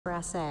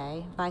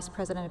Brassais, Vice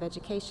President of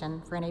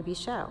Education for NAB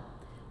Show.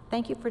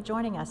 Thank you for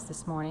joining us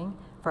this morning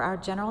for our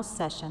general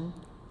session,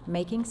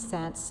 Making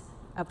Sense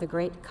of the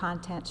Great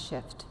Content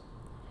Shift.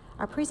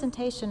 Our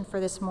presentation for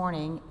this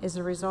morning is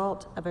a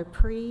result of a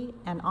pre-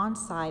 and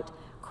on-site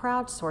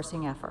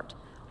crowdsourcing effort,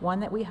 one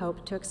that we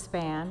hope to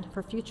expand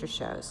for future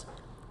shows.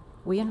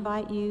 We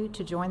invite you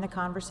to join the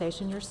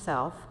conversation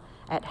yourself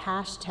at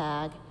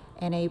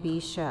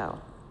 #NABShow.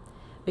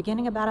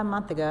 Beginning about a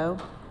month ago,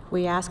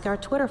 we asked our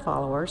Twitter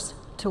followers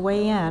to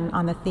weigh in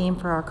on the theme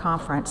for our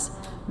conference,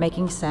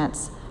 Making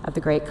Sense of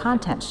the Great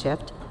Content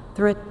Shift,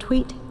 through a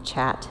tweet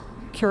chat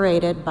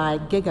curated by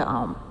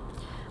GigaOM.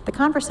 The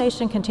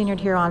conversation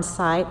continued here on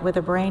site with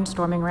a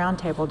brainstorming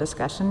roundtable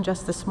discussion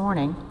just this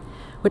morning,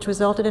 which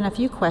resulted in a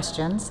few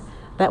questions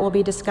that will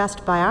be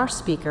discussed by our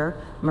speaker,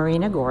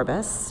 Marina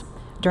Gorbis,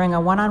 during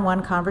a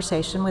one-on-one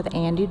conversation with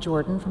Andy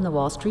Jordan from the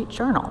Wall Street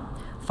Journal,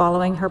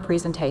 following her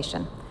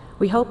presentation.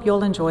 We hope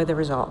you'll enjoy the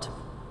result.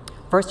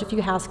 First, a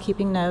few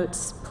housekeeping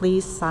notes.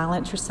 Please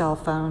silence your cell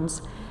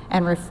phones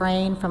and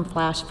refrain from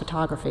flash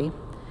photography.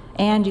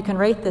 And you can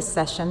rate this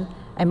session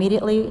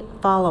immediately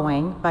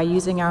following by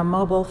using our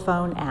mobile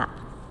phone app.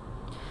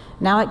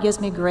 Now it gives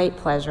me great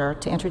pleasure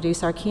to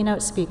introduce our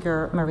keynote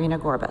speaker, Marina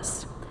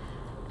Gorbis.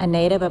 A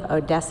native of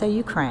Odessa,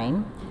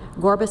 Ukraine,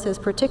 Gorbis is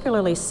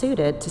particularly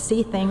suited to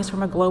see things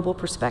from a global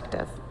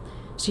perspective.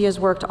 She has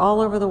worked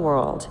all over the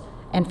world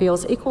and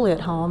feels equally at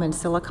home in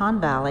Silicon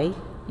Valley,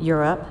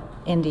 Europe,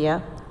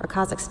 India, or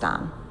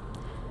Kazakhstan.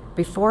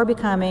 Before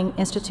becoming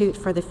Institute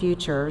for the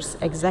Future's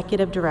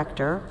Executive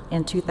Director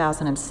in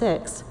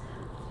 2006,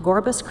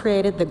 Gorbis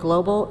created the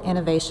Global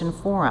Innovation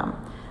Forum,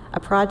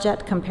 a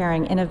project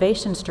comparing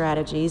innovation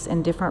strategies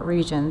in different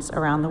regions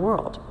around the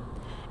world.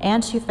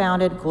 And she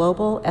founded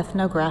Global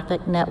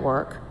Ethnographic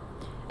Network,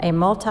 a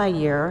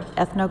multi-year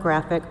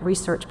ethnographic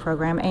research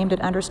program aimed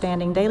at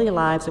understanding daily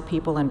lives of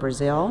people in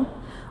Brazil,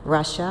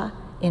 Russia,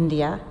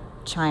 India,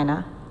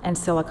 China, and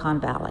Silicon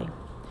Valley.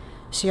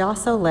 She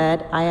also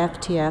led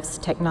IFTF's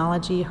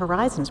Technology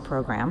Horizons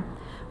program,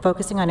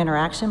 focusing on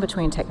interaction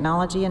between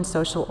technology and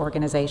social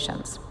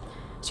organizations.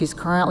 She's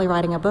currently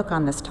writing a book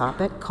on this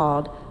topic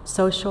called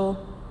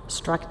Social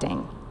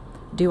Structing,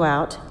 due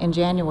out in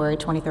January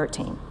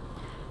 2013.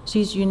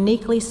 She's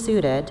uniquely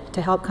suited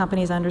to help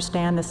companies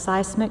understand the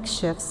seismic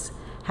shifts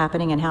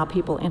happening in how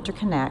people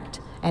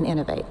interconnect and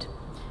innovate.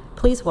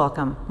 Please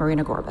welcome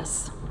Marina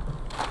Gorbis.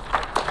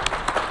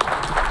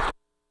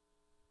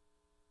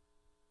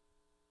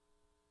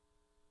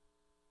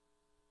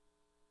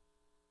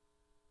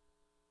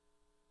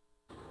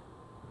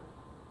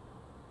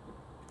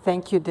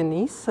 Thank you,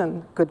 Denise,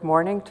 and good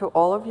morning to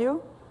all of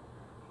you.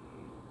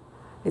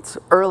 It's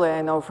early,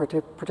 I know,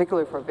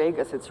 particularly for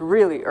Vegas, it's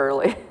really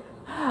early.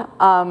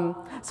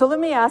 So let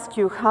me ask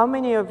you, how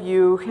many of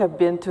you have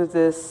been to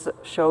this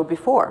show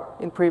before,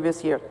 in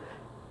previous years?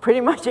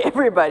 Pretty much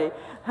everybody.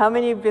 How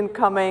many have been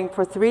coming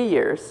for 3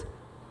 years?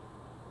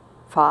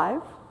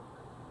 5?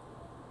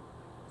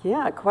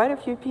 Yeah, quite a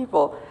few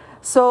people.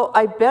 So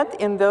I bet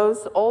in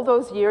all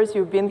those years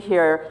you've been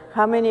here,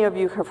 how many of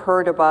you have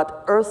heard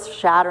about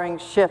earth-shattering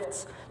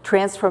shifts,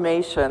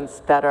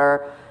 transformations that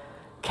are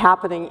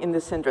happening in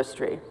this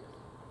industry?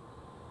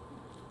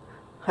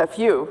 A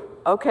few,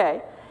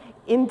 okay.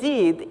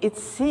 Indeed, it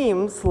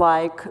seems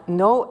like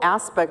no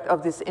aspect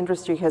of this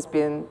industry has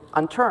been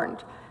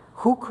unturned.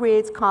 Who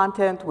creates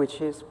content,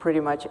 which is pretty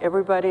much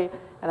everybody,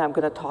 and I'm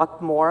going to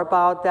talk more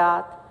about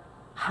that.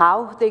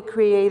 How they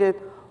create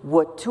it,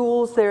 what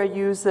tools they're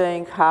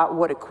using,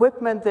 what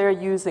equipment they're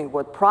using,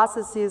 what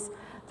processes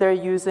they're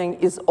using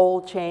is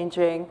all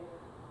changing.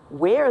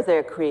 Where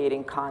they're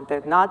creating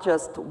content, not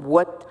just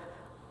what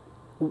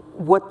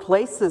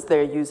places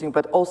they're using,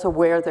 but also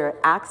where they're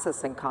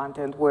accessing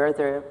content, where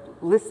they're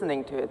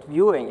listening to it,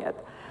 viewing it.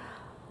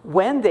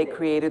 When they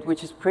create it,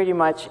 which is pretty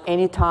much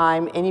any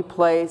time, any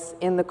place,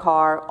 in the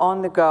car,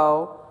 on the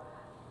go,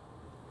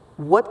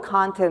 what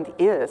content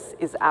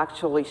is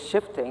actually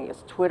shifting.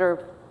 Is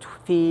Twitter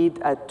feed,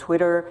 a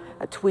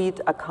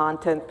tweet, a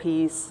content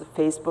piece,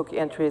 Facebook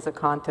entry is a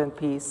content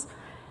piece.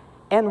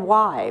 And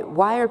why?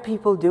 Why are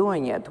people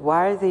doing it?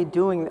 Why are they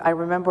doing it? I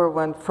remember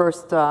when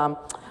first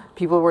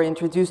people were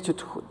introduced to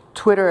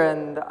Twitter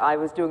and I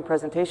was doing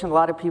presentation, a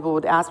lot of people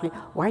would ask me,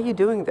 why are you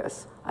doing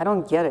this? I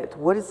don't get it.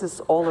 What is this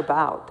all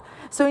about?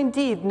 So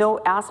indeed, no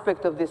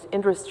aspect of this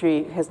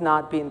industry has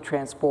not been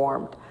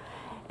transformed.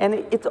 And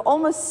it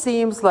almost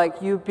seems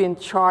like you've been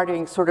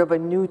charting sort of a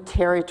new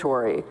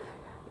territory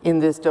in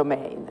this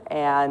domain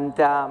and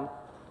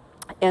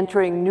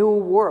entering new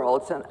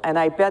worlds. And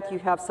I bet you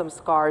have some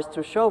scars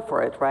to show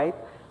for it, right?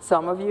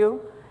 Some of you,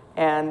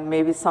 and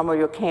maybe some of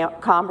your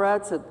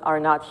comrades that are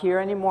not here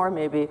anymore.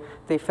 Maybe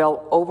they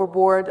fell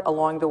overboard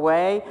along the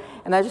way.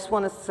 And I just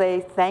want to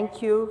say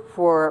thank you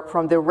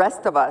from the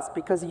rest of us,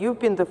 because you've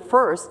been the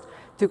first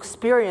to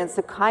experience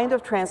the kind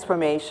of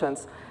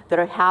transformations that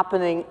are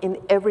happening in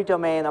every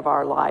domain of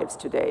our lives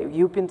today.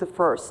 You've been the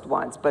first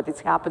ones, but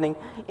it's happening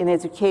in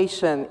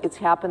education, it's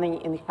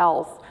happening in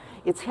health,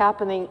 it's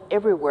happening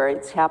everywhere,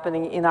 it's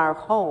happening in our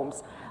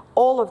homes.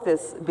 All of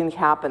this has been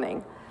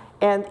happening.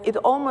 And it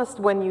almost,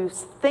 when you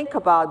think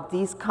about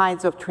these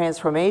kinds of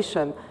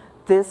transformation,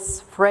 this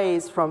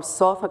phrase from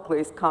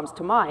Sophocles comes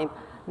to mind: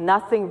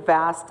 nothing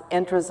vast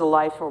enters the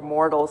life of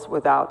mortals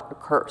without a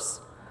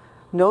curse.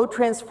 No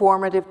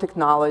transformative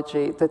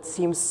technology that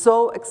seems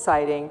so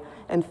exciting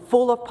and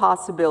full of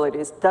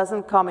possibilities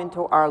doesn't come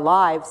into our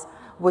lives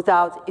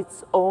without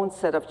its own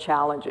set of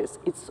challenges,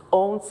 its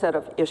own set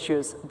of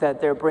issues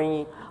that they're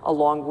bringing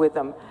along with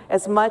them,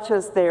 as much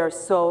as they are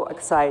so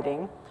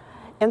exciting.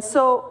 And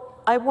so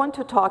I want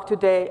to talk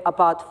today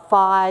about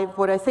 5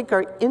 what I think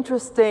are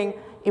interesting,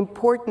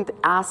 important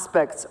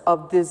aspects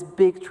of this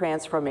big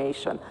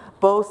transformation,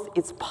 both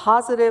its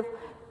positive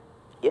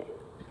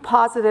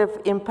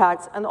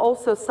impacts and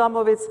also some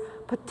of its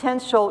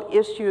potential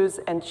issues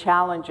and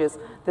challenges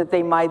that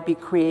they might be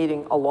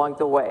creating along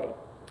the way.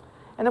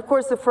 And of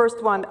course, the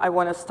first one I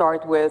want to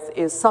start with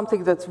is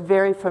something that's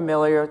very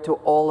familiar to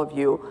all of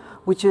you,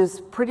 which is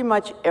pretty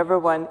much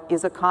everyone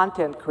is a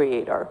content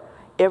creator.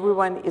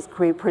 Everyone is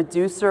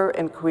producer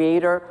and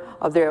creator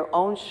of their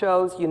own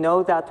shows. You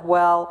know that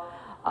well.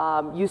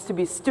 Used to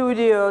be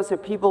studios or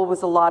people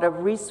with a lot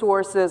of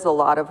resources, a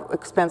lot of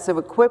expensive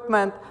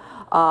equipment,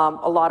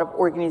 a lot of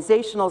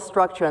organizational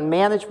structure and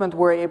management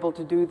were able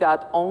to do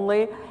that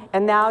only.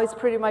 And now it's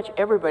pretty much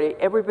everybody.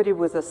 Everybody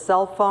with a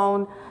cell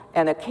phone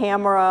and a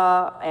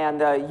camera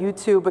and a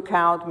YouTube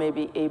account may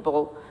be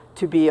able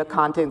to be a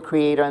content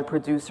creator and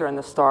producer and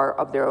the star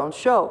of their own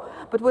show.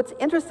 But what's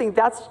interesting,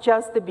 that's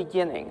just the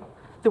beginning.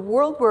 The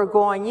world we're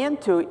going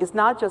into is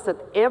not just that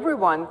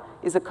everyone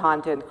is a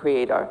content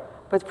creator,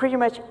 but pretty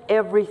much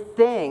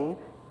everything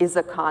is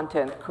a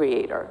content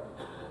creator.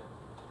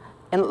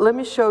 And let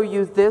me show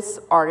you this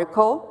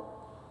article.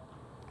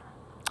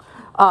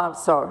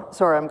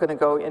 Sorry, I'm going to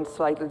go in a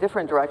slightly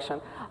different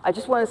direction. I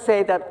just want to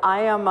say that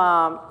I am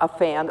a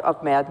fan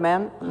of Mad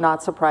Men.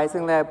 Not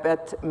surprisingly, I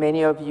bet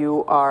many of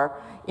you are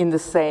in the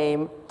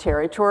same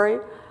territory.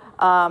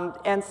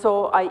 And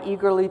so I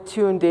eagerly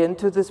tuned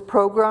into this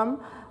program,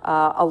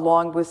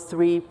 along with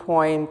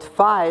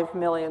 3.5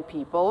 million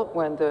people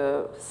when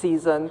the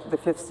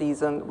 5th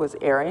season was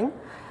airing.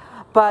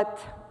 But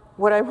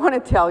what I want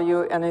to tell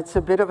you, and it's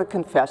a bit of a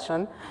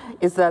confession,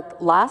 is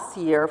that last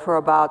year, for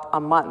about a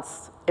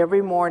month,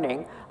 every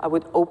morning, I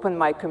would open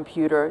my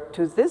computer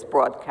to this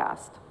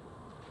broadcast.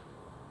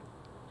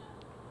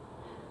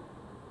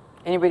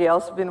 Anybody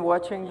else been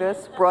watching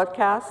this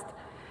broadcast?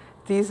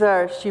 These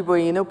are Shiba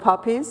Inu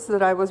puppies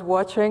that I was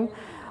watching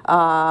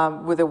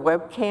with a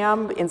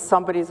webcam in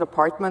somebody's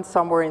apartment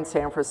somewhere in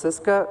San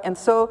Francisco. And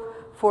so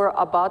for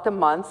about a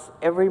month,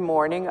 every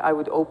morning I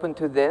would open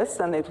to this,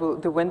 and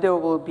the window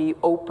will be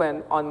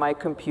open on my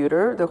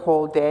computer the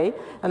whole day.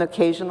 And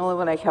occasionally,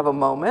 when I have a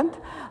moment,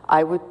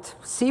 I would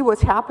see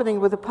what's happening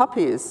with the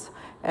puppies.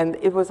 And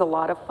it was a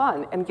lot of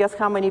fun. And guess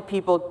how many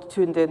people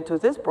tuned into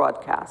this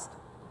broadcast?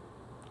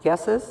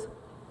 Guesses?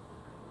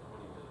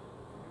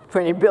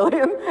 20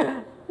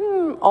 billion?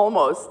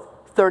 Almost.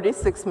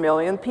 36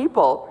 million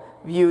people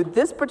viewed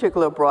this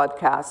particular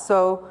broadcast.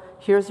 So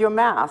here's your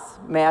math.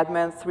 Mad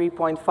Men,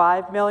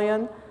 3.5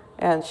 million,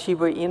 and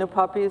Shiba Inu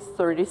puppies,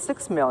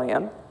 36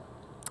 million.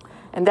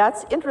 And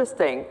that's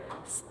interesting.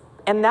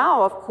 And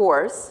now, of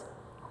course,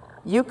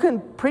 you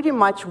can pretty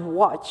much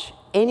watch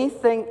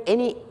anything,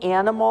 any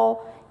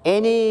animal,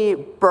 any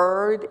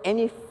bird,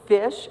 any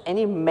fish,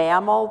 any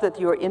mammal that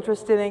you're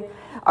interested in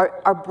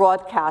are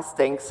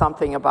broadcasting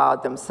something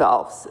about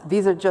themselves.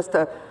 These are just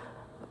a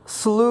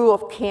slew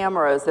of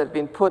cameras that have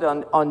been put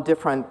on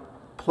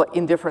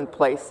in different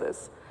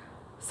places.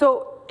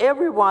 So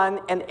everyone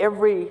and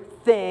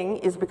everything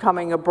is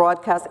becoming a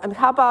broadcast. And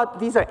how about,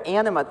 these are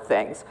animate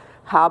things.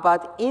 How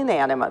about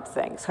inanimate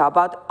things? How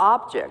about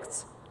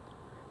objects?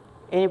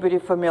 Anybody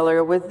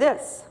familiar with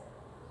this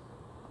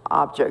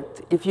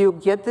object? If you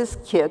get this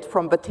kit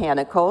from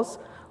Botanicals,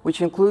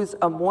 which includes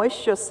a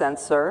moisture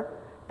sensor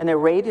and a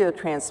radio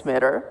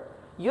transmitter,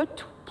 your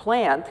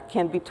plant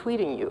can be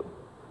tweeting you.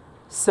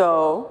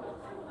 So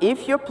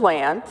if your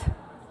plant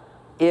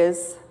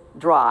is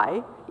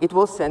dry, it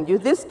will send you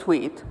this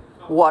tweet: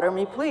 water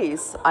me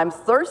please, I'm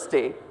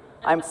thirsty,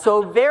 I'm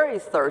so very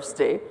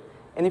thirsty.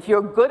 And if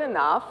you're good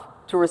enough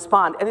to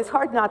respond, and it's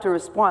hard not to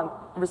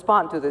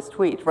respond to this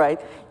tweet,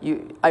 right?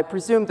 I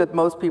presume that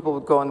most people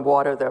would go and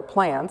water their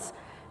plants.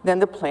 Then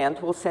the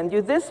plant will send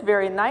you this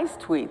very nice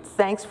tweet: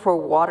 thanks for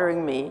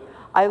watering me,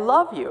 I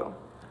love you.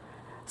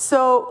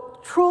 So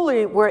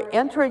truly, we're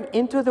entering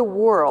into the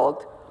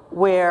world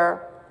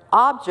where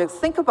objects,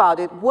 think about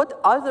it, what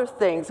other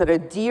things that are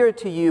dear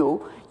to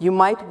you, you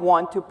might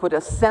want to put a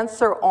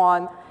sensor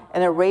on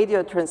and a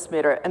radio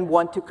transmitter and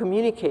want to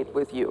communicate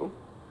with you.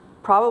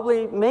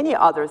 Probably many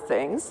other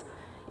things.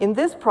 In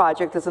this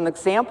project, as an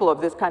example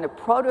of this kind of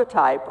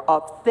prototype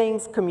of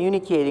things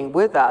communicating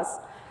with us,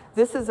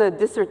 this is a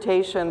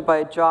dissertation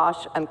by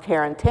Josh and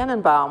Karen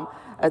Tenenbaum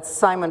at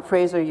Simon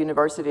Fraser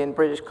University in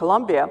British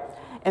Columbia,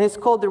 and it's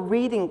called the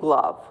Reading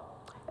Glove.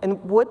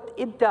 And what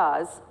it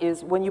does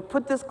is when you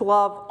put this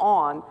glove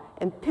on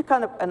and pick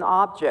up an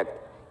object,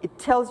 it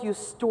tells you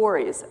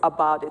stories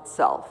about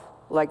itself,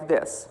 like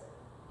this.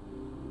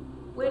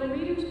 When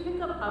readers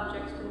pick up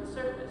objects from the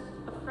surface,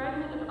 a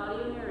fragment of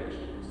audio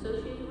narration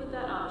associated with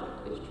that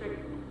object is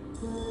triggered.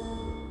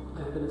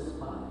 I've been a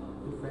spy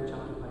in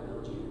French-occupied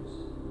Algiers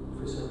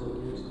for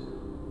several years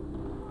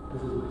now.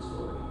 This is my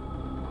story.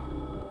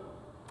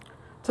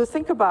 So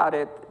think about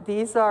it.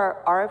 These are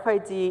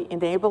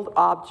RFID-enabled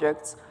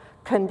objects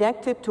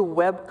connected to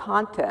web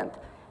content,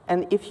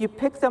 and if you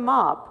pick them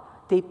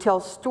up, they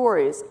tell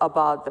stories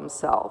about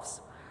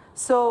themselves.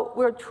 So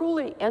we're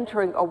truly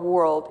entering a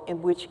world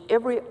in which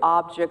every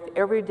object,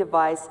 every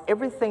device,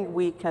 everything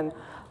we can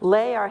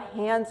lay our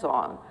hands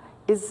on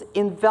is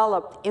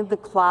enveloped in the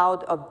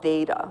cloud of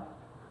data.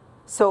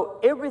 So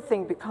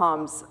everything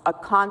becomes a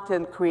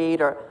content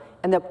creator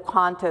and a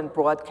content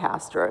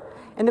broadcaster.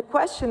 And the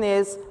question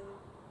is,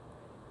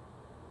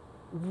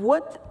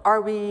 what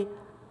are we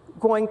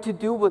going to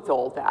do with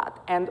all that?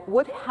 And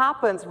what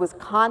happens with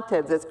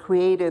content that's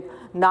created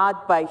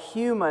not by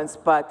humans,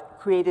 but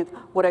created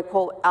what I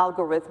call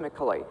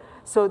algorithmically?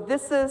 So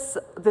this is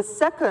the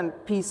second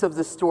piece of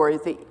the story,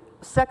 the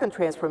second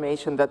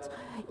transformation that's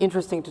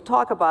interesting to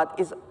talk about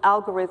is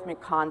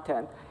algorithmic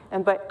content.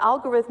 And by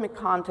algorithmic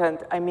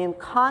content, I mean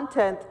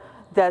content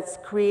that's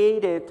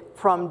created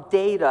from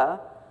data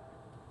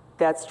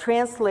that's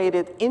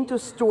translated into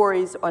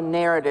stories or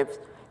narratives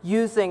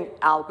using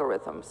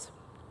algorithms.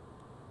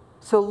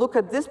 So look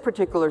at this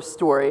particular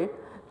story.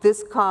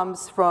 This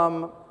comes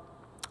from,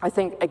 I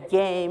think, a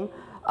game,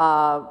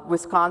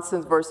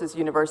 Wisconsin versus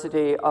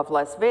University of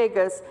Las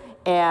Vegas,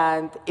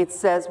 and it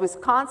says,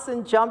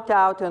 Wisconsin jumped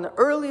out an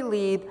early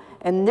lead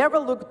and never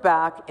looked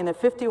back in a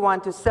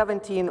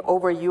 51-17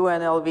 over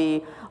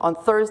UNLV on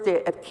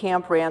Thursday at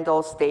Camp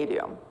Randall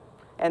Stadium.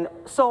 And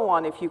so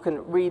on, if you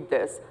can read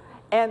this.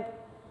 And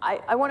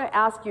I want to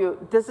ask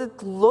you, does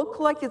it look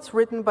like it's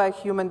written by a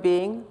human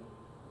being?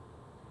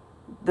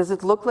 Does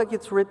it look like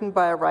it's written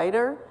by a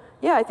writer?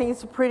 Yeah, I think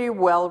it's a pretty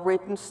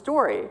well-written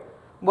story.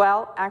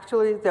 Well,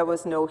 actually, there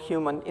was no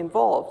human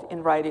involved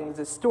in writing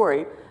this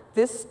story.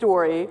 This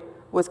story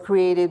was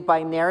created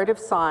by narrative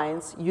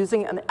science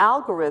using an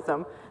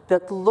algorithm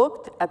that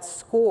looked at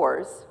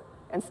scores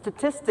and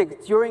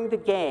statistics during the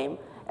game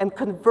and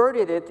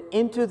converted it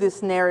into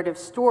this narrative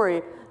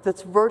story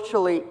that's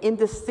virtually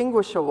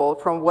indistinguishable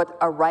from what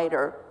a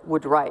writer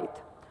would write.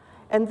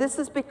 And this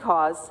is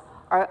because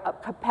our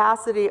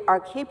capacity, our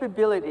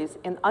capabilities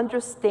in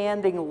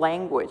understanding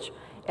language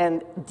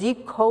and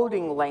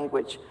decoding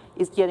language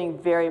is getting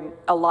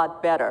a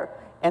lot better.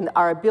 And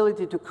our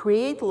ability to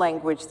create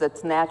language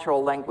that's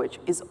natural language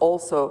is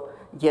also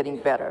getting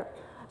better.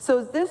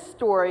 So this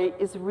story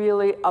is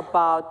really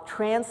about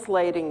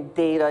translating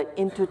data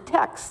into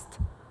text.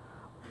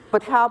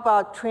 But how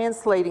about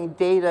translating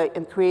data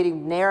and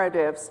creating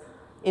narratives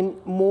in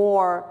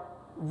more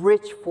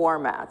rich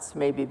formats,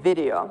 maybe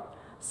video?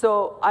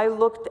 So I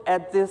looked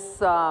at this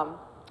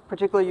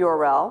particular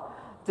URL.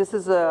 This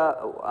is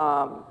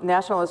a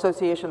National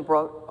Association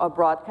of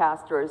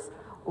Broadcasters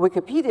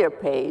Wikipedia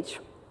page.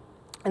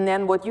 And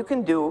then what you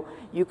can do,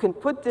 you can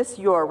put this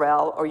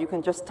URL, or you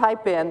can just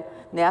type in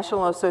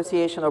National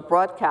Association of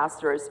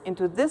Broadcasters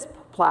into this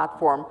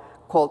platform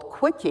called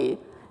Quickie,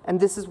 and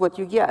this is what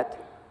you get.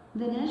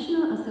 The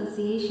National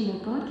Association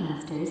of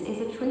Broadcasters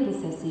is a trade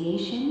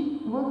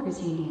association, workers'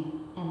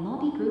 union, and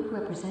lobby group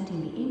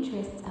representing the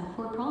interests of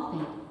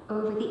for-profit,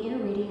 over-the-air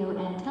radio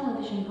and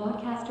television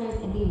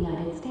broadcasters in the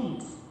United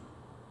States.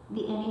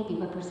 The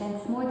NAB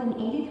represents more than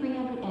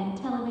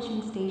 8,300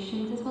 television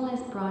stations as well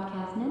as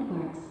broadcast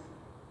networks.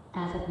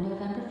 As of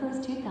November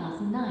 1st,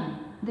 2009,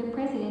 the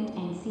president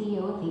and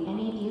CEO of the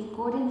NAB is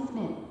Gordon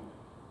Smith.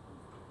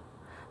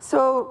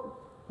 So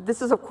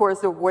this is, of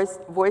course, the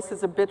voice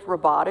is a bit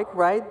robotic,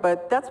 right?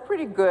 But that's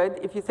pretty good.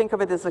 If you think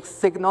of it as a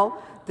signal,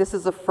 this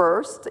is a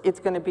first.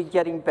 It's going to be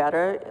getting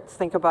better.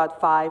 Think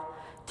about 5,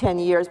 10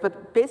 years.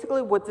 But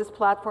basically what this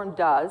platform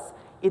does,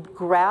 it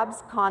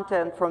grabs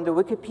content from the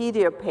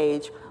Wikipedia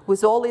page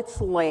with all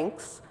its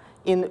links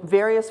in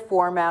various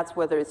formats,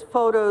 whether it's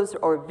photos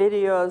or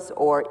videos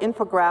or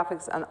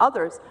infographics and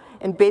others,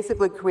 and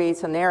basically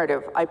creates a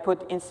narrative. I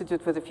put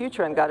Institute for the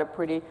Future and got a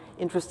pretty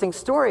interesting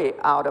story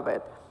out of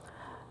it.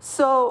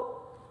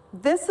 So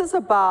this is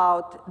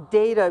about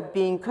data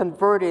being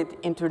converted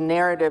into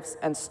narratives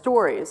and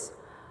stories.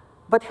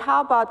 But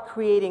how about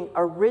creating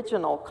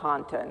original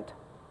content?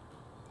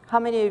 How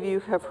many of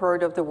you have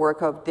heard of the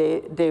work of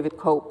David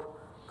Cope,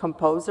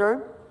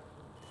 composer?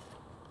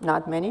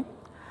 Not many.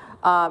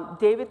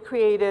 David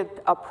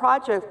created a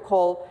project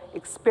called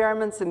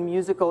Experiments in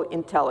Musical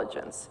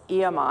Intelligence,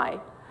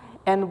 EMI.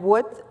 And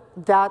what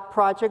that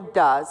project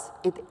does,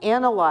 it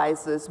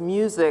analyzes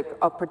music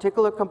of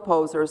particular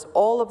composers,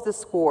 all of the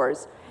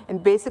scores,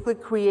 and basically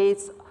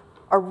creates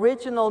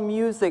original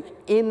music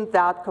in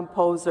that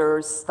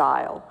composer's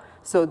style.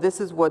 So this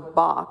is what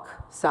Bach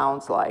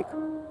sounds like.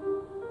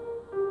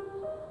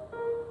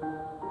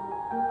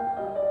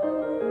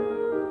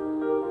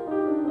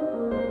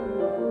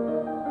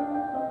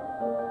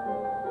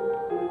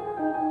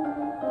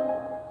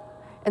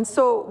 And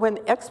so when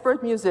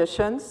expert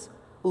musicians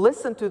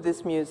listened to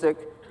this music,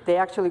 they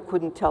actually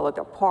couldn't tell it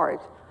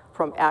apart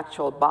from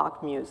actual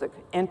Bach music.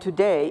 And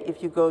today,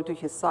 if you go to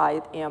his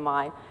site,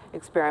 AMI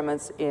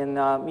Experiments in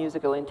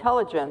Musical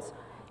Intelligence,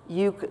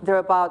 there are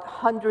about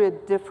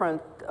 100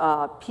 different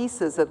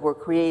pieces that were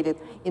created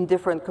in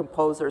different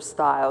composer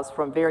styles,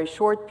 from very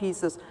short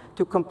pieces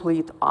to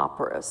complete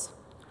operas.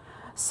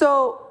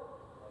 So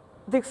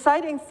the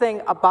exciting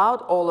thing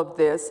about all of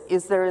this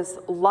is there is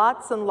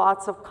lots and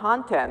lots of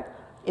content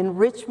in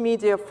rich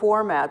media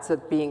formats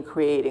that being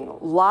creating,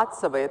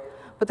 lots of it.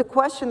 But the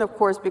question, of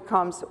course,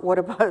 becomes, what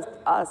about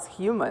us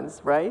humans,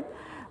 right?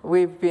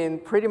 We've been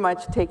pretty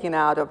much taken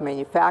out of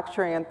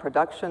manufacturing and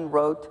production,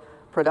 rote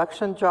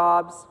production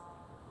jobs.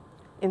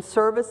 In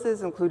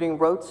services, including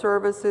road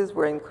services,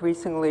 we're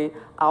increasingly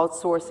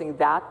outsourcing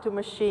that to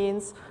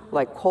machines,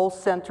 like call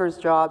centers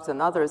jobs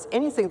and others.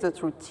 Anything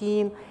that's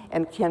routine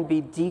and can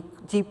be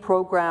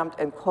deprogrammed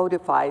and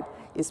codified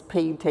is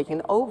being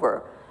taken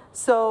over.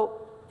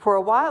 So for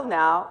a while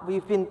now,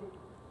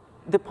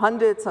 the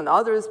pundits and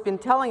others been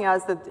telling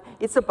us that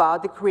it's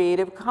about the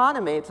creative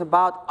economy. It's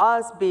about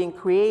us being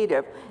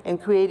creative and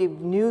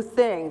creating new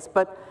things.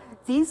 But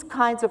these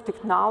kinds of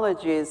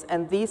technologies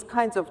and these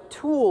kinds of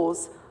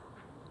tools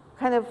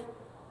kind of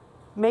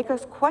make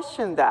us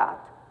question that.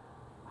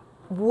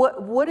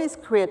 What is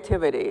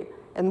creativity,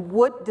 and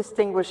what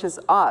distinguishes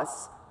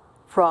us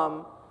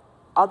from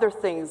other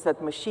things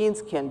that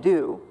machines can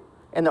do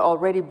and are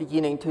already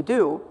beginning to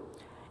do?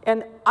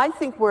 And I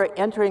think we're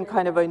entering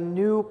kind of a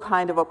new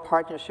kind of a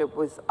partnership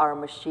with our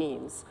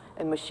machines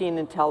and machine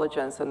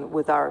intelligence and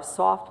with our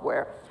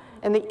software.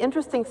 And the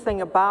interesting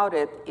thing about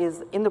it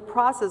is, in the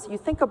process, you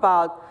think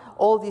about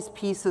all these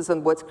pieces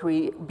and what's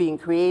being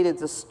created,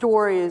 the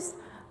stories,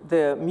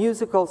 the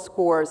musical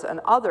scores, and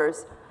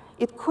others.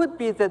 It could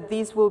be that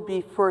these will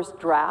be first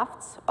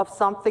drafts of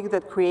something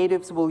that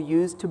creatives will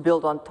use to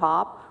build on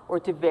top or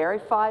to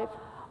verify.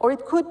 Or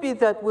it could be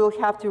that we'll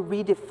have to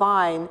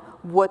redefine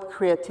what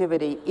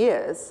creativity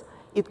is.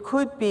 It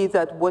could be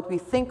that what we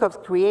think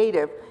of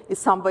creative is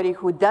somebody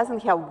who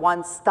doesn't have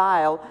one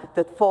style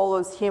that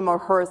follows him or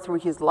her through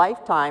his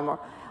lifetime,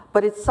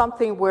 but it's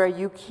something where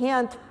you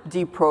can't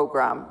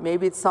deprogram.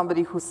 Maybe it's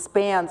somebody who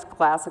spans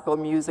classical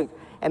music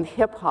and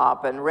hip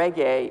hop and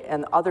reggae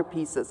and other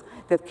pieces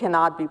that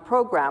cannot be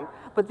programmed.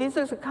 But these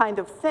are the kind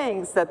of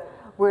things that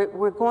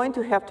we're going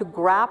to have to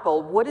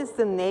grapple. What is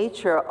the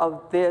nature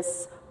of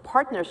this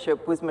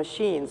partnership with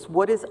machines?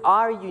 What is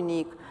our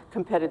unique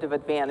competitive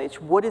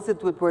advantage? What is it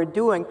that we're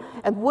doing?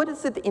 And what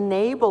does it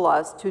enable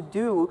us to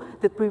do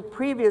that we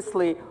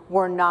previously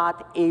were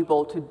not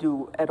able to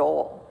do at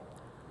all?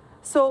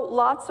 So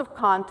lots of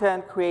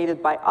content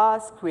created by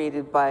us,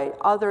 created by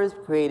others,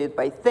 created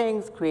by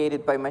things,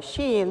 created by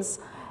machines.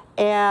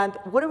 And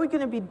what are we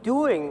going to be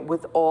doing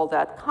with all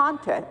that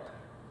content?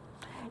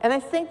 And I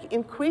think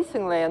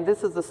increasingly, and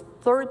this is the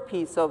third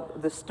piece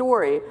of the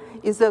story,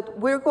 is that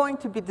we're going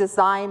to be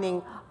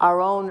designing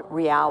our own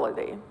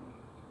reality.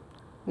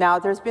 Now,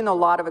 there's been a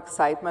lot of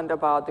excitement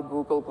about the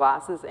Google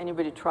Glasses.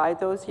 Anybody tried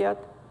those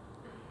yet?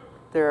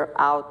 They're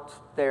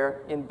out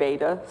there in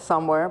beta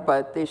somewhere,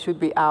 but they should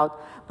be out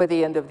by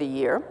the end of the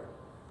year.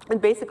 And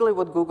basically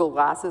what Google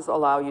Glasses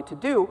allow you to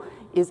do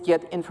is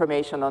get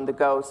information on the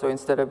go. So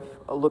instead of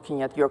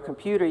looking at your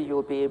computer,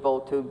 you'll be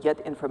able to get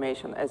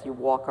information as you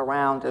walk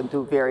around and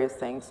do various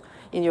things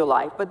in your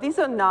life. But these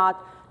are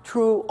not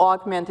true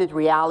augmented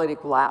reality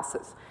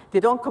glasses.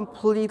 They don't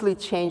completely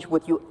change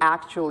what you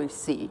actually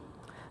see.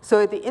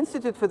 So at the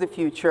Institute for the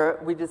Future,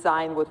 we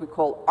design what we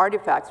call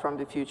artifacts from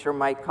the future.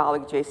 My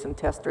colleague Jason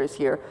Tester is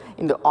here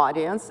in the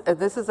audience. And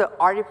this is an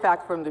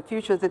artifact from the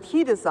future that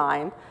he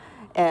designed.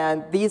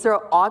 And these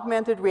are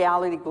augmented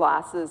reality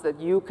glasses that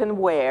you can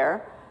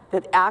wear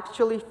that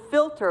actually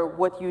filter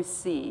what you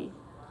see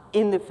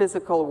in the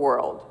physical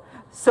world.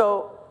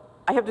 So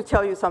I have to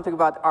tell you something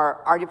about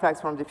our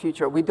artifacts from the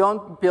future. We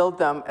don't build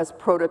them as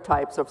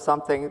prototypes of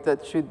something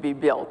that should be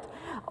built,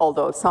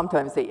 although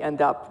sometimes they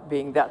end up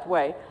being that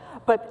way.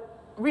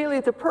 But really,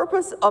 the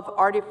purpose of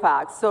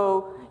artifacts,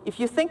 so if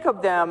you think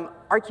of them,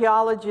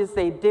 archaeologists,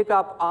 they dig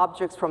up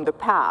objects from the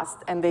past,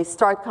 and they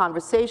start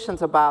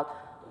conversations about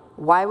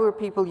why were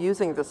people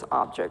using this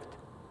object?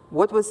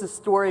 What was the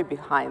story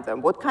behind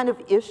them? What kind of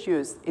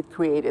issues it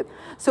created?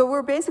 So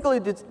we're basically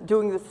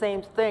doing the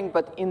same thing,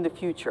 but in the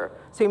future.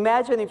 So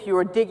imagine if you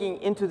were digging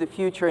into the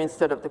future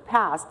instead of the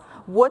past,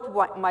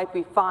 what might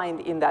we find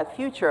in that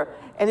future?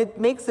 And it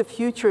makes the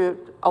future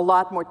a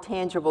lot more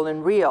tangible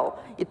and real.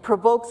 It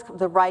provokes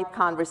the right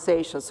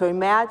conversation. So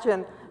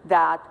imagine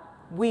that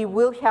we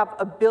will have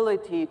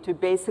ability to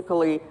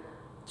basically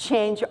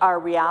change our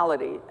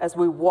reality as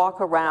we walk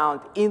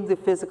around in the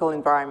physical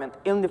environment,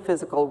 in the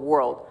physical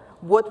world.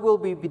 What will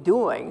we be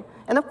doing?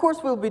 And of course,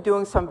 we'll be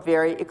doing some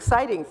very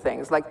exciting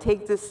things, like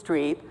take this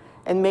street,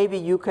 and maybe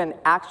you can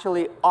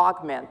actually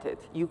augment it.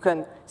 You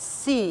can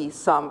see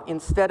some,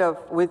 instead of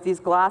with these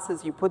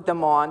glasses, you put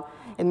them on,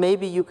 and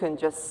maybe you can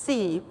just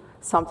see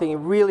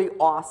something really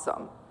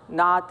awesome.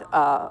 Not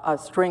a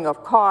string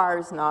of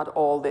cars, not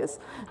all this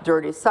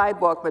dirty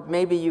sidewalk, but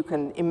maybe you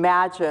can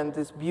imagine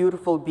this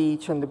beautiful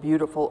beach and the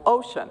beautiful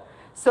ocean.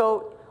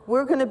 So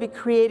we're going to be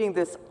creating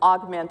this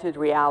augmented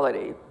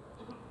reality.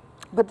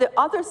 But the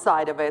other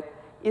side of it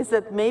is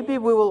that maybe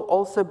we will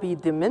also be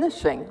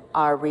diminishing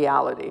our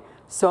reality.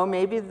 So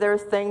maybe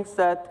there's things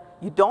that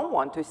you don't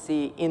want to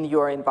see in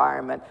your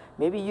environment.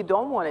 Maybe you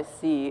don't want to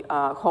see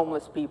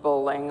homeless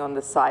people laying on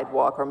the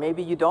sidewalk, or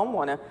maybe you don't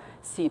want to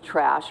see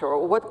trash, or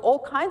all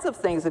kinds of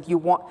things that you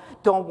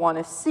don't want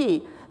to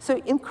see.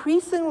 So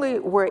increasingly,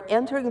 we're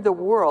entering the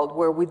world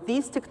where with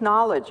these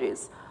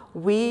technologies,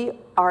 we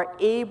are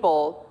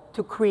able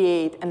to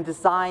create and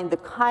design the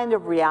kind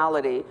of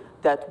reality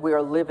that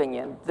we're living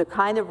in, the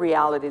kind of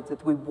reality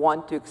that we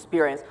want to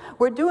experience.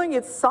 We're doing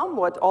it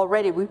somewhat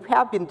already. We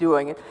have been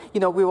doing it. You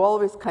know, we've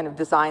always kind of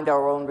designed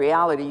our own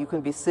reality. You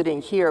can be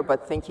sitting here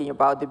but thinking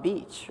about the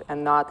beach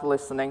and not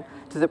listening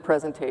to the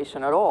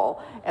presentation at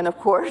all. And of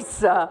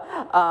course,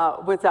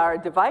 with our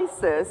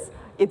devices,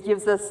 it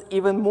gives us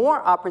even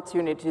more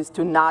opportunities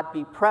to not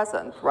be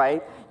present,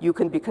 right? You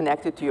can be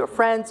connected to your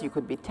friends, you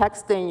could be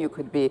texting, you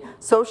could be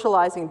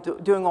socializing,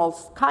 doing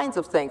all kinds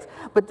of things.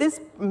 But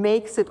this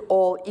makes it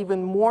all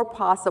even more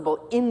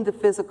possible in the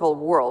physical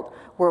world,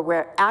 where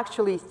we're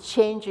actually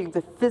changing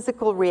the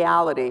physical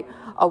reality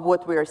of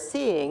what we're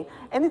seeing.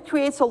 And it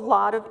creates a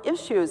lot of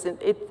issues,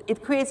 and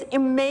it creates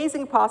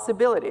amazing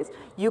possibilities.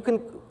 You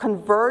can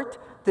convert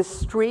the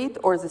street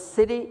or the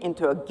city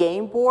into a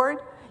game board.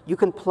 You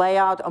can play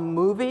out a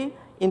movie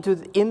in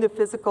the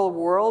physical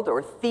world,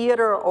 or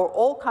theater, or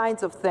all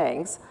kinds of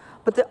things.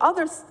 But the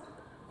other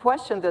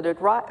question that it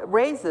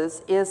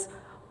raises is,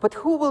 but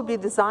who will be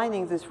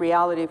designing this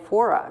reality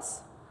for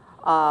us?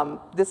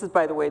 This is,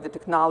 by the way, the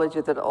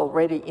technology that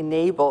already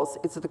enables,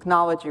 it's a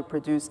technology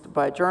produced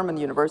by a German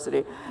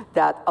university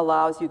that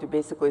allows you to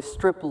basically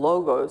strip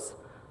logos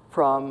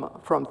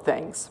from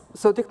things.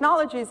 So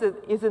technology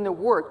is in the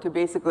work to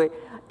basically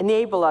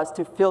enable us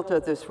to filter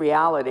this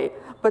reality.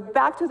 But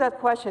back to that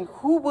question,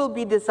 who will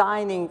be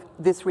designing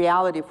this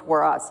reality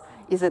for us?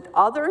 Is it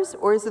others,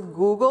 or is it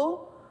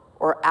Google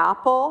or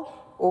Apple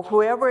or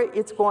whoever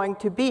it's going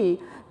to be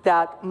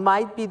that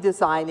might be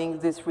designing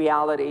this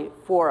reality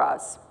for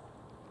us?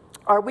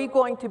 Are we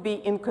going to be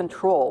in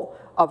control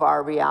of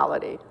our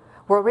reality?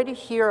 We already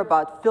hear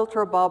about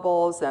filter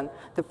bubbles and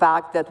the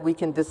fact that we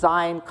can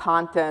design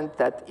content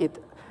that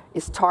it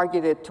is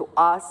targeted to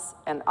us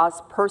and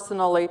us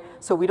personally,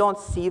 so we don't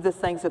see the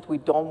things that we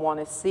don't want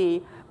to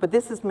see. But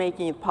this is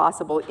making it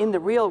possible in the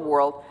real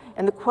world.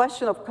 And the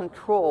question of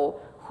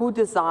control, who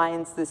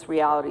designs this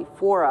reality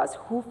for us,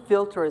 who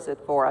filters it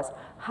for us,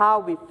 how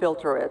we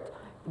filter it,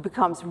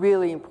 becomes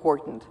really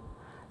important.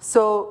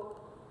 So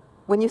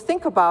when you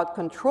think about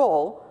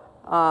control,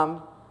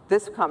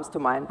 this comes to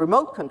mind,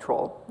 remote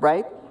control,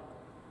 right?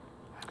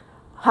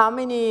 How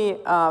many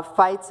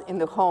fights in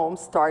the home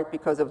start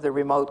because of the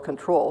remote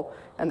control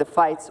and the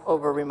fights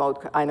over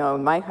remote, I know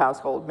in my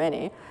household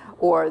many,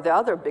 or the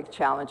other big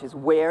challenge is,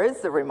 where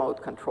is the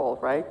remote control,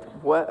 right?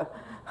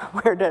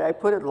 Where did I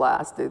put it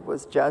last? It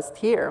was just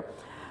here.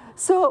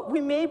 So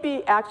we may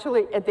be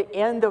actually at the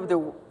end of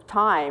the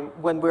time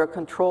when we're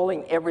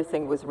controlling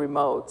everything with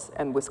remotes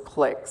and with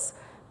clicks,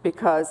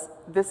 because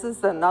this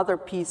is another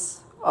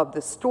piece of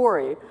the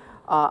story.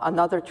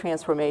 Another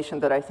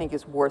transformation that I think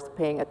is worth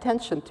paying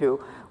attention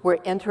to. We're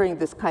entering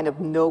this kind of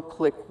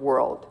no-click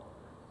world,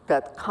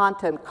 that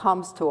content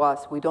comes to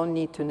us. We don't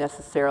need to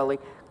necessarily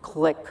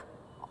click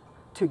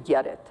to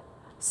get it.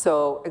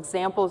 So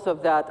examples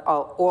of that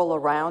are all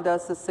around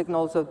us, the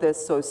signals of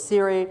this. So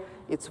Siri,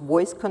 it's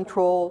voice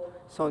control,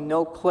 so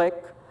no click.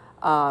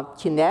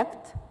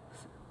 Kinect,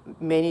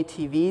 many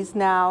TVs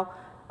now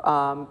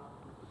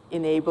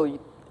enable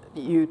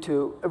you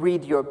to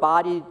read your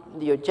body,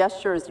 your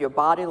gestures, your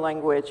body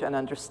language, and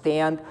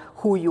understand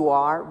who you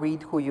are,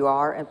 read who you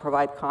are, and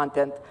provide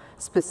content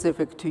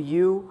specific to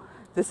you.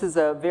 This is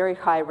a very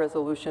high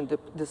resolution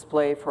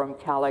display from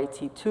Cal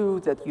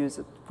IT2 that uses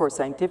it for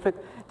scientific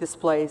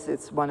displays.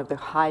 It's one of the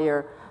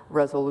higher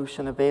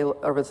resolutions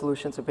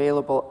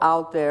available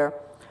out there.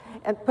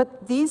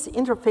 But these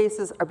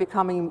interfaces are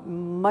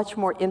becoming much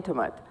more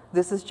intimate.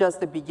 This is just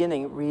the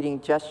beginning, reading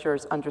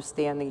gestures,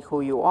 understanding who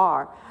you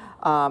are.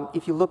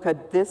 If you look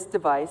at this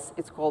device,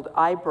 it's called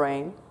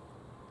iBrain.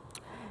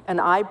 And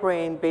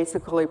iBrain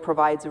basically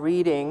provides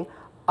reading.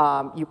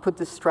 You put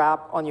the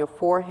strap on your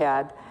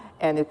forehead,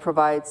 and it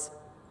provides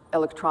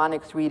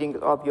electronics reading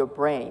of your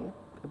brain.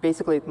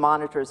 Basically, it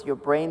monitors your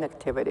brain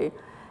activity.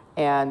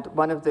 And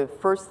one of the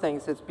first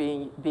things that's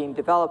being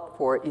developed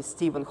for is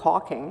Stephen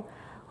Hawking,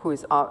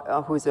 who's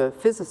a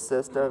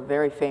physicist, a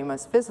very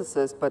famous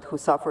physicist, but who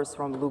suffers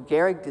from Lou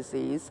Gehrig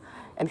disease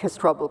and has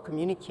trouble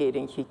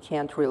communicating. He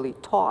can't really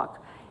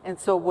talk. And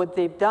so what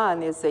they've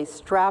done is they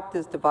strap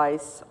this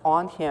device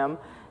on him,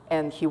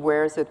 and he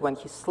wears it when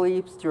he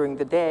sleeps during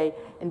the day.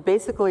 And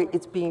basically,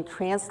 it's being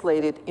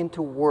translated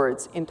into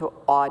words, into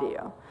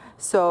audio.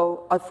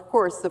 So of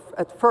course,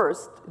 at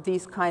first,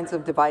 these kinds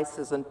of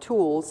devices and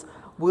tools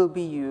will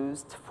be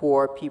used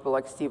for people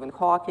like Stephen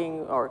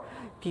Hawking or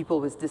people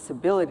with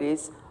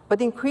disabilities.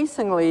 But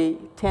increasingly,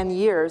 10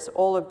 years,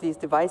 all of these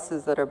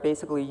devices that are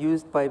basically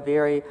used by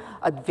very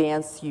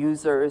advanced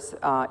users,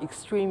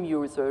 extreme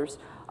users,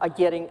 are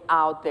getting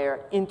out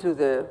there into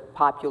the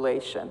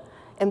population.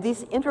 And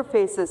these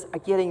interfaces are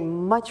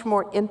getting much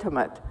more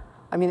intimate.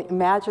 I mean,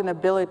 imagine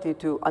ability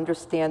to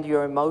understand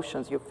your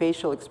emotions, your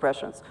facial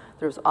expressions.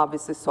 There's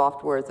obviously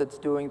software that's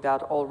doing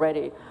that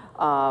already.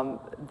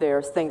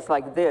 There's things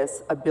like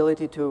this,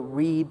 ability to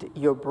read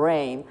your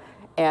brain.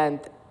 And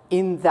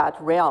in that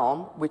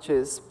realm, which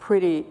is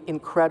pretty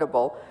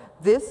incredible,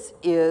 this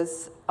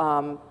is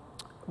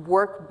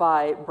work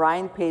by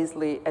Brian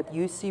Paisley at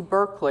UC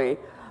Berkeley,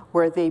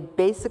 where they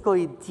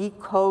basically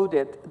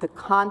decoded the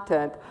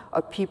content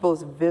of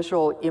people's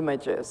visual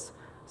images.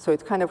 So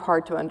it's kind of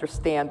hard to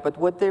understand, but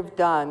what they've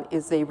done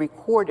is they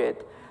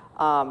recorded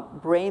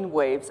brain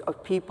waves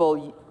of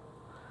people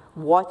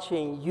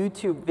watching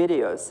YouTube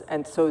videos,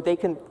 and so they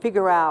can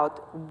figure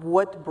out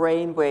what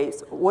brain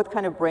waves, what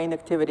kind of brain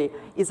activity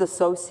is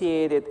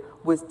associated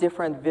with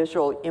different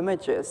visual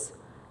images.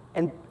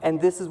 And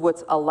this is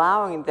what's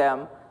allowing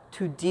them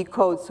to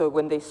decode, so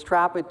when they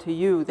strap it to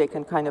you, they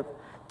can kind of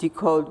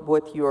decode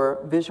what you're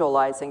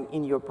visualizing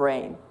in your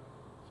brain.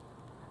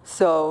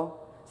 So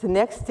the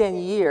next 10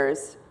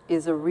 years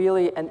is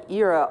really an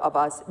era of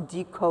us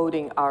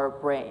decoding our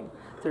brain.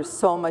 There's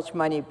so much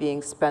money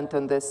being spent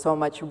on this, so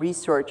much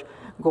research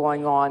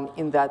going on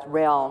in that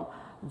realm,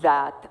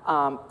 that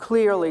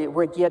clearly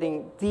we're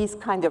getting these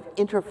kind of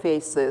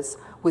interfaces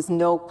with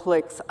no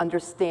clicks,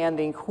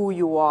 understanding who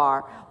you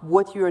are,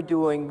 what you're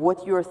doing,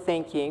 what you're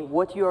thinking,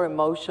 what you're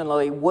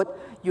emotionally, what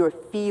you're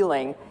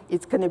feeling.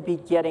 It's going to be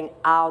getting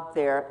out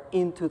there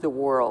into the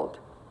world.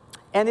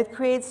 And it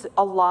creates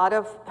a lot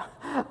of,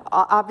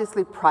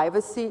 obviously,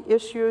 privacy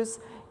issues,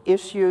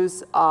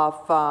 issues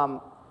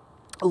of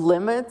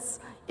limits,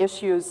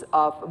 issues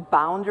of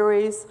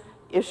boundaries,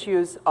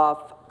 issues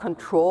of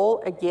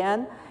control,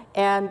 again.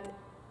 And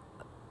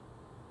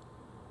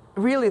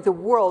really, the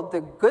world, the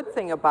good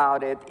thing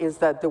about it is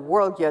that the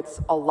world gets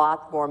a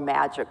lot more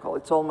magical.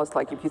 It's almost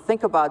like if you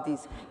think about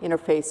these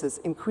interfaces,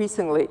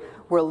 increasingly,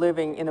 we're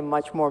living in a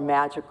much more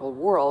magical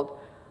world.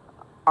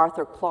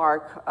 Arthur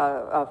Clarke,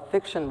 a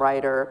fiction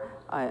writer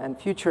and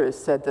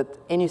futurist, said that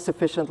any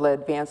sufficiently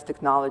advanced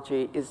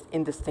technology is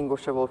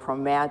indistinguishable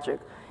from magic.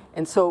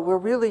 And so we're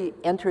really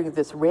entering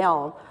this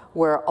realm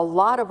where a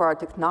lot of our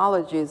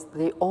technologies,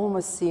 they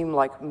almost seem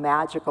like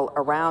magical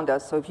around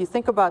us. So if you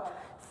think about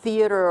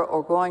theater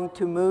or going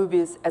to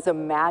movies as a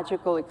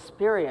magical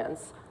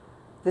experience,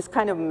 this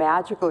kind of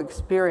magical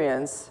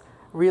experience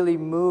really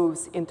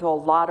moves into a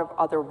lot of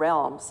other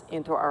realms,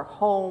 into our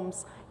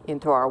homes,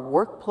 into our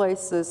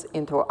workplaces,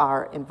 into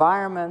our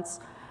environments.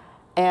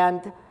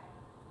 And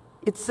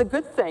it's a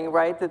good thing,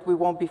 right, that we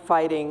won't be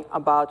fighting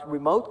about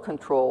remote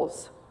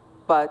controls,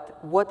 but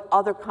what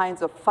other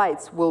kinds of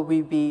fights will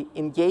we be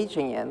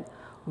engaging in?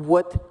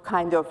 What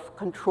kind of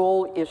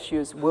control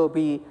issues will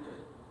be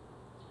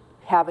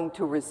having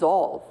to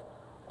resolve?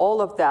 All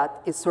of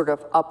that is sort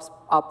of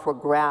up for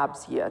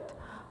grabs yet.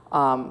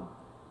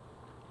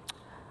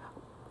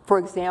 For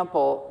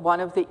example,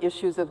 one of the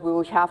issues that we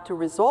will have to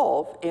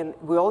resolve,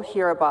 we all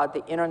hear about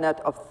the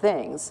Internet of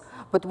Things,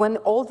 but when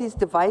all these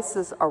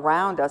devices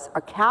around us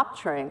are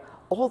capturing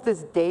all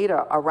this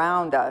data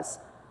around us,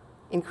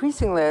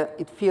 increasingly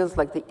it feels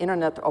like the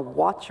Internet of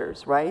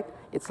Watchers, right?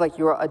 It's like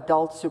your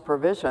adult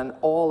supervision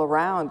all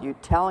around you,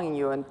 telling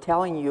you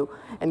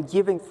and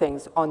giving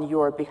things on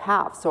your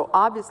behalf. So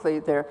obviously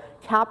they're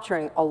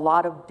capturing a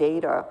lot of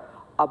data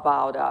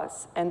about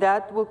us, and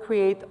that will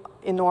create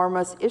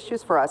enormous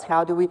issues for us.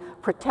 How do we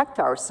protect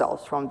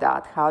ourselves from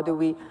that? How do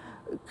we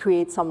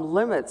create some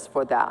limits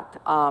for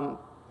that?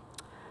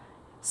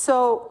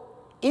 So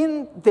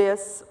in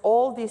this,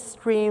 all these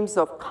streams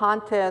of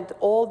content,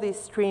 all these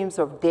streams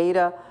of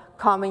data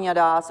coming at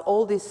us,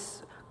 all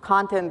this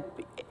content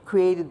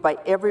created by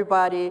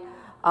everybody,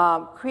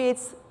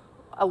 creates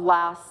a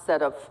last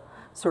set of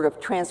sort of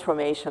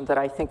transformation that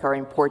I think are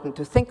important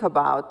to think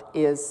about,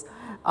 is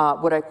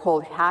what I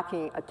call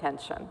hacking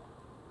attention.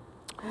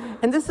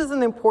 And this is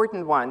an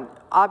important one.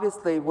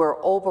 Obviously,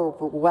 we're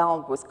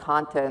overwhelmed with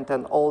content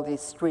and all these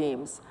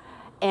streams.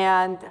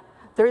 And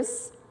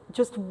there's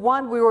just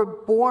one, we were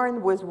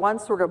born with one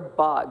sort of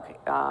bug,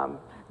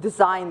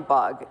 design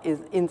bug,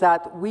 is in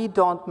that we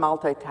don't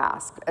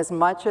multitask. As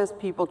much as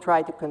people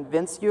try to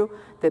convince you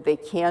that they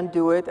can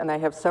do it, and I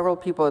have several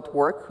people at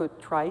work who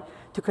try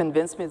to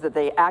convince me that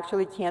they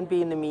actually can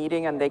be in a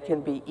meeting and they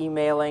can be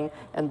emailing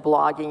and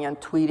blogging and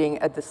tweeting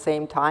at the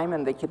same time,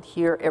 and they can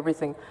hear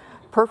everything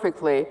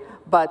perfectly,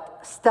 but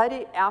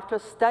study after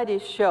study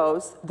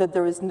shows that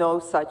there is no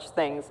such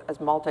things as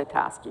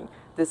multitasking.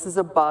 This is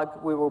a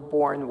bug we were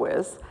born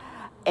with,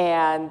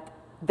 and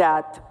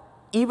that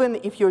even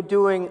if you're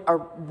doing a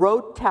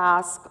rote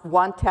task,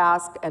 one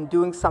task, and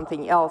doing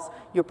something else,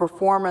 your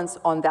performance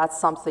on that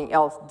something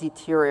else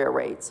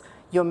deteriorates.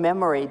 Your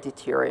memory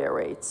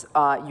deteriorates.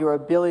 Your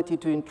ability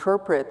to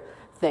interpret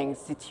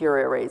things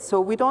deteriorates. So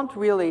we don't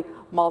really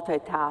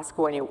multitask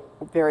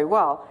very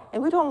well,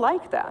 and we don't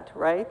like that,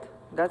 right?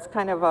 That's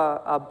kind of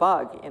a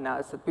bug in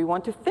us that we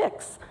want to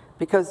fix.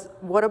 Because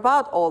what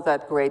about all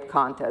that great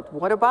content?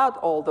 What about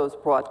all those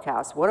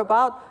broadcasts? What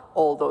about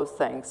all those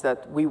things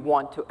that we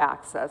want to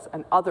access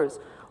and others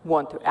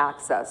want to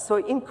access. So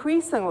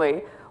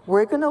increasingly,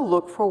 we're going to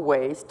look for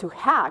ways to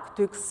hack,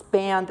 to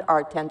expand our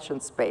attention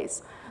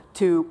space,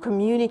 to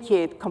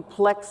communicate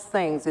complex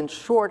things in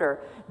shorter,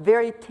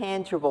 very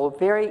tangible,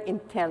 very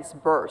intense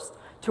bursts,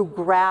 to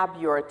grab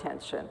your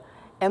attention.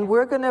 And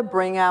we're going to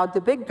bring out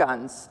the big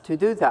guns to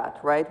do that,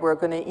 right? We're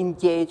going to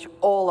engage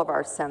all of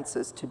our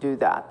senses to do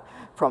that,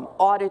 from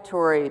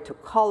auditory to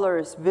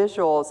colors,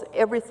 visuals,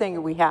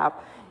 everything we have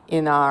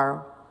in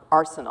our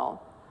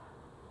arsenal.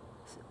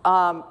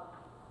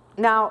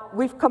 Now,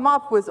 we've come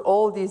up with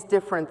all these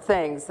different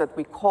things that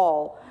we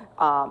call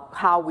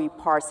how we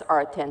parse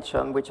our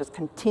attention, which is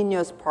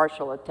continuous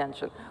partial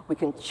attention. We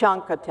can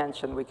chunk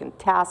attention, we can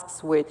task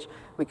switch,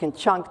 we can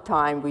chunk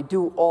time, we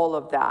do all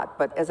of that.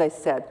 But as I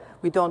said,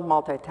 we don't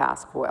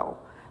multitask well.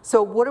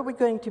 So what are we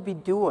going to be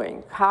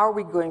doing? How are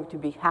we going to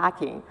be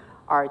hacking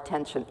our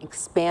attention,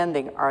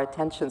 expanding our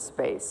attention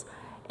space?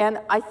 And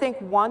I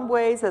think one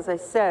way, as I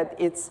said,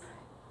 it's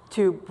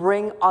to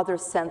bring other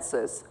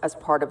senses as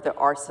part of the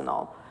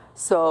arsenal.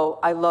 So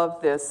I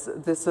love this.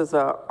 This is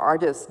an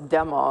artist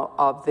demo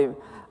of the,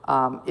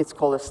 it's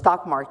called a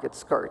stock market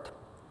skirt.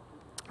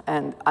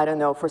 And I don't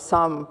know, for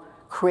some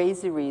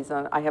crazy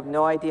reason, I have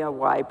no idea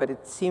why, but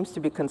it seems to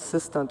be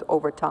consistent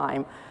over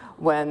time.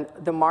 When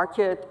the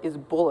market is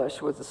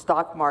bullish, when the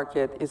stock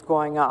market is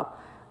going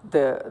up,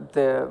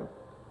 the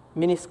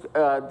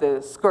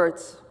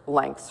skirt's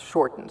length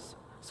shortens.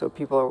 So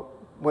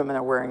women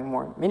are wearing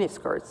more mini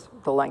skirts,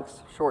 the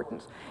length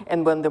shortens.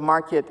 And when the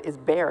market is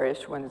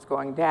bearish, when it's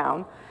going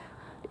down,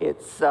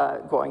 it's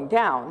going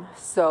down.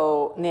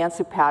 So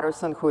Nancy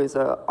Patterson, who is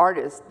an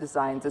artist,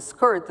 designed a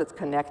skirt that's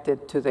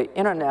connected to the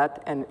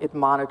internet, and it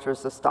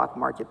monitors the stock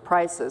market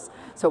prices.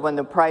 So when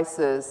the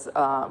prices,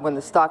 when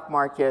the stock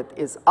market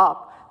is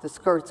up, the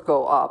skirts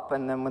go up,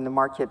 and then when the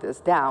market is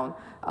down,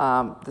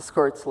 the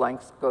skirt's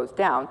length goes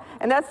down.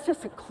 And that's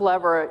just a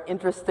clever,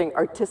 interesting,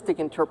 artistic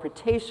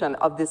interpretation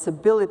of this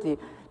ability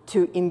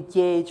to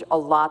engage a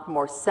lot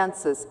more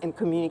senses in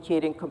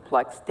communicating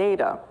complex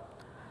data.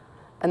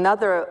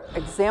 Another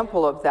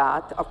example of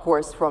that, of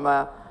course, from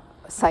a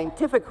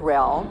scientific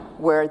realm,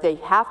 where they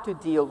have to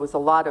deal with a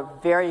lot of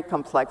very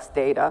complex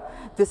data.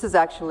 This is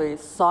actually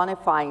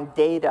sonifying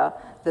data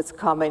that's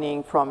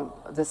coming from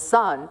the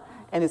sun,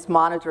 and it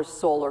monitors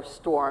solar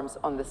storms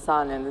on the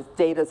sun, and the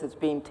data is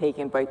being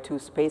taken by 2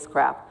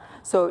 spacecraft.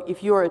 So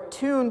if you're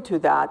attuned to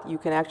that, you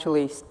can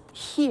actually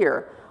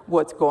hear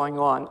what's going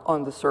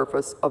on the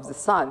surface of the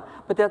sun.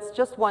 But that's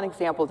just one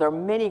example. There are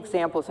many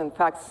examples. In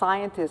fact,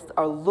 scientists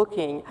are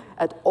looking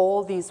at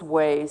all these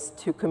ways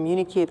to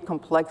communicate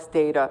complex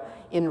data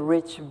in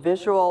rich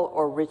visual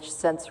or rich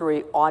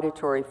sensory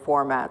auditory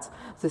formats.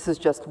 This is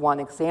just one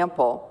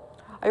example.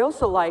 I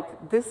also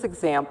like this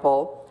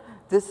example.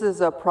 This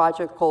is a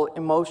project called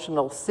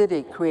Emotional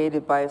City,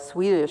 created by a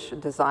Swedish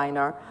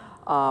designer.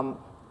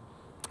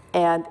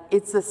 And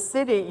it's a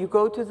city, you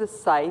go to the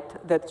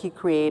site that he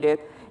created,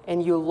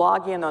 and you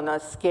log in on a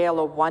scale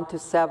of 1 to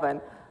 7,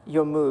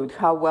 your mood,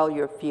 how well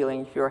you're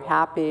feeling, if you're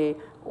happy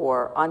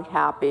or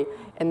unhappy.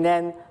 And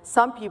then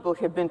some people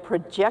have been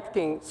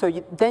projecting, so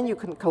then you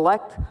can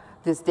collect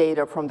this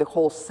data from the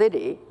whole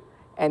city.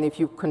 And if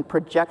you can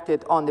project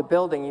it on the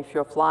building, if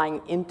you're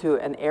flying into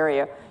an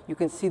area, you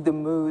can see the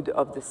mood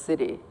of the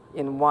city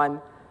in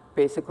one,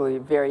 basically,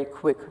 very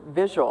quick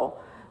visual.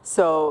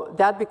 So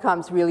that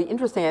becomes really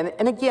interesting.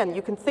 And again,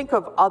 you can think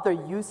of other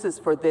uses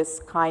for this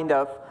kind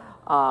of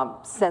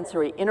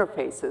sensory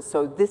interfaces.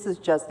 So this is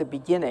just the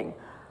beginning.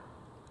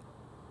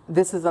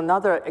 This is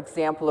another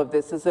example of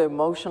this. This is an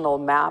emotional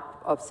map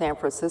of San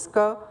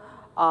Francisco.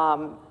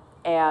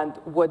 And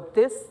what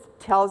this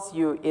tells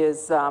you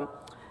is,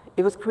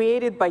 it was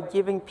created by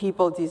giving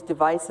people these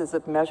devices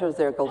that measures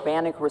their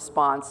galvanic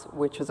response,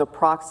 which is a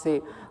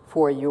proxy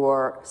for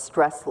your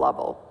stress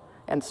level.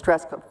 And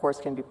stress, of course,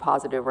 can be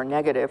positive or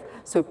negative.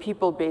 So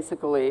people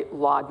basically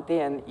logged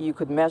in. You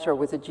could measure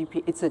with a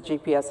GPS. It's a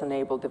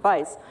GPS-enabled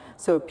device.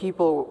 So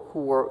people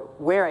who were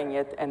wearing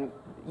it, and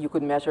you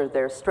could measure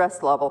their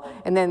stress level.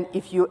 And then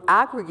if you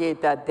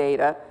aggregate that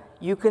data,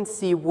 you can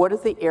see what are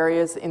the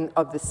areas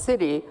of the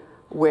city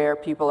where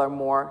people are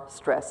more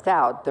stressed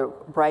out. The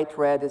bright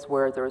red is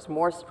where there's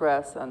more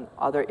stress, and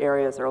other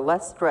areas are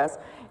less stress.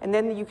 And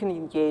then you can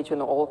engage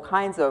in all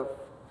kinds of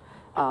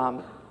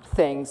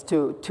things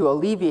to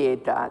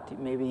alleviate that.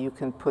 Maybe you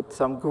can put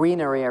some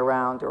greenery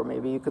around, or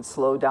maybe you could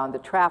slow down the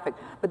traffic.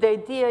 But the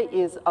idea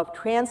is of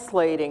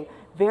translating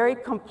very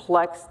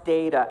complex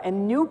data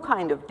and new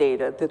kind of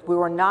data that we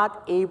were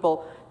not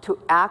able to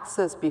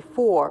access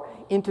before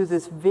into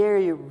this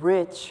very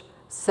rich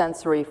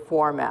sensory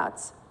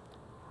formats.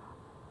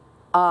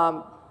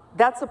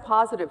 That's a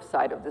positive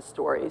side of the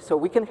story. So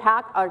we can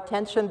hack our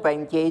attention by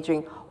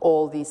engaging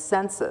all these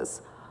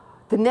senses.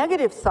 The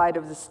negative side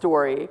of the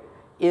story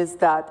is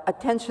that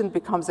attention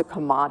becomes a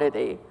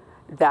commodity,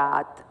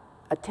 that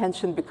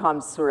attention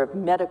becomes sort of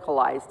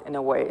medicalized in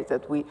a way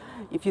that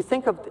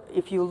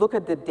if you look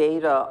at the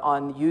data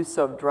on use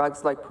of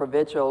drugs like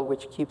Provigil,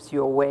 which keeps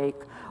you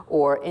awake,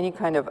 or any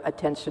kind of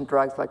attention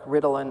drugs like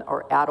Ritalin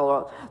or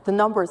Adderall, the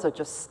numbers are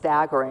just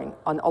staggering.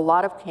 On a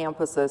lot of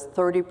campuses,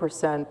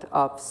 30%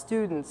 of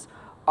students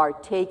are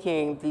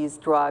taking these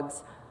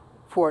drugs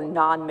for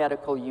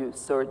non-medical use.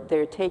 So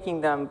they're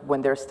taking them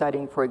when they're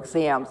studying for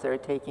exams, they're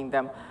taking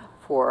them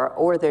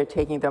or they're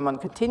taking them on a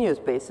continuous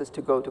basis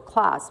to go to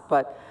class.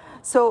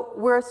 So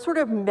we're sort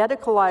of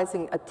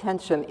medicalizing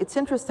attention. It's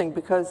interesting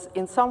because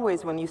in some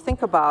ways, when you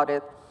think about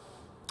it,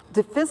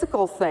 the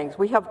physical things,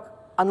 we have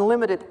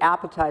unlimited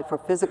appetite for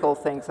physical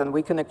things, and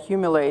we can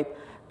accumulate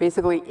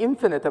basically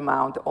infinite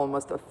amount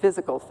almost of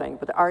physical thing,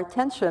 but our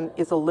attention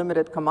is a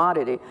limited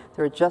commodity.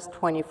 There are just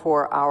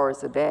 24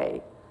 hours a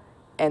day.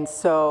 And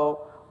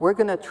so we're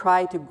gonna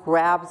try to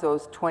grab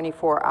those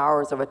 24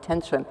 hours of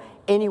attention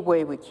any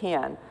way we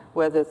can,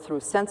 whether through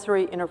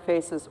sensory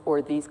interfaces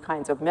or these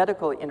kinds of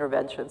medical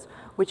interventions,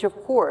 which of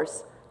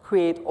course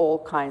create all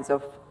kinds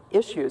of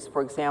issues.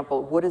 For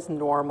example, what is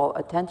normal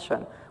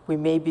attention? We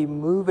may be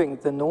moving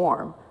the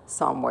norm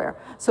somewhere.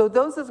 So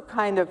those are the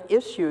kind of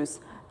issues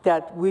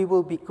that we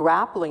will be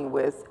grappling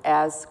with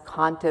as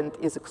content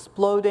is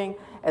exploding,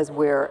 as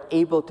we're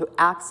able to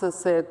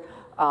access it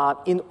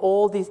in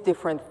all these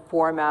different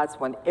formats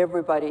when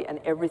everybody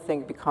and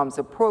everything becomes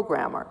a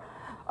programmer.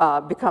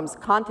 Becomes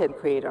content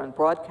creator and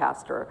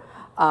broadcaster.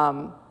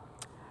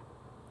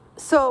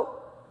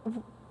 So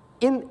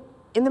in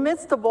the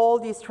midst of all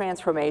these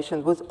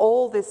transformations, with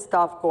all this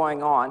stuff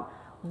going on,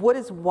 what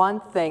is one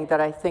thing that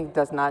I think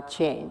does not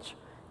change?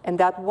 And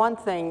that one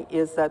thing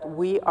is that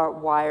we are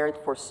wired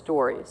for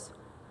stories.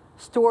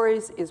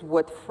 Stories is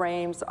what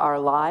frames our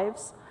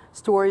lives.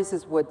 Stories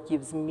is what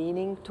gives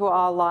meaning to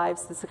our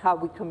lives. This is how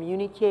we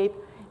communicate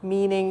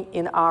meaning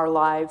in our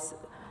lives.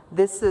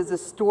 A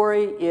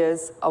story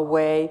is a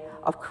way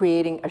of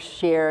creating a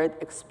shared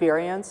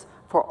experience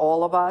for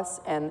all of us,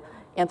 and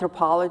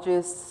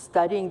anthropologists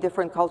studying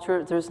different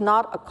cultures, there's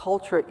not a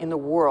culture in the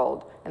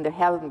world, and there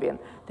hasn't been,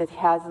 that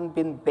hasn't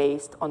been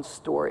based on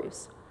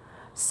stories.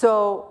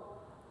 So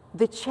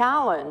the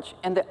challenge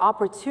and the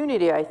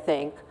opportunity, I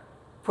think,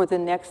 for the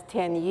next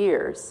 10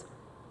 years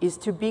is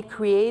to be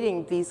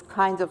creating these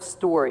kinds of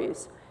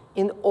stories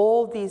in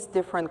all these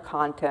different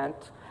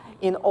content,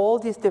 on all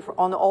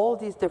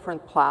these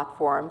different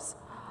platforms,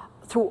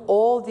 through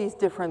all these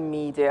different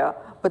media,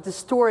 but the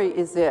story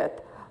is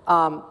it.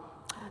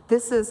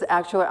 This is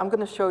actually, I'm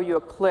going to show you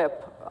a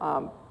clip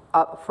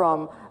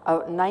from a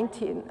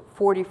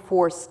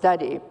 1944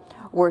 study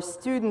where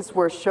students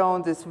were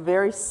shown this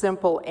very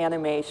simple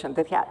animation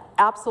that had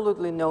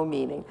absolutely no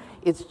meaning.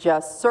 It's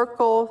just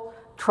circles,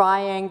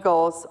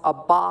 triangles, a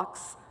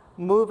box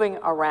moving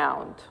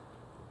around.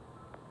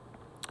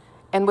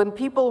 And when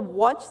people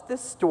watch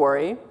this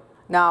story,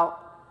 now,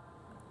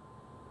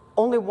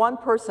 only one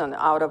person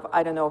out of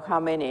I don't know how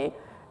many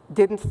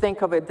didn't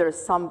think of it, there's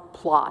some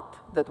plot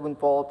that was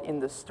involved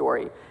in the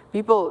story.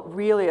 People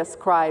really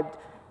ascribed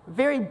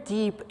very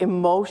deep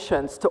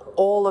emotions to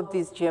all of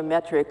these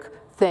geometric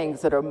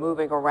things that are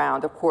moving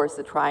around. Of course,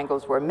 the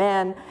triangles were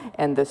men,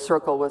 and the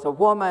circle was a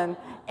woman,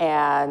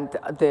 and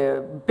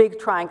the big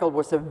triangle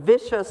was a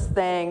vicious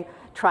thing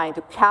trying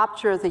to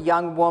capture the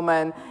young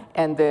woman,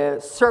 and the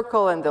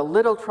circle and the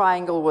little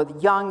triangle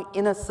with young,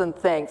 innocent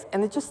things.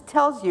 And it just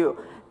tells you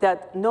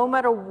that no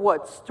matter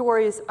what,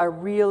 stories are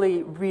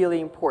really, really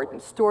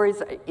important.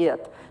 Stories are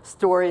it.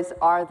 Stories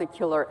are the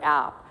killer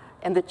app.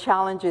 And the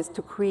challenge is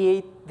to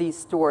create these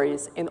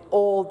stories in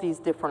all these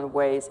different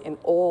ways, in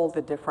all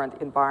the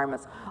different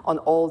environments, on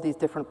all these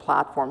different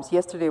platforms.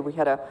 Yesterday we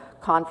had a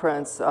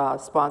conference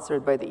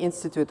sponsored by the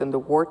Institute and the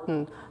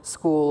Wharton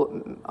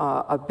School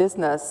of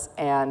Business,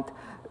 and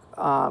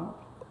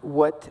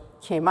what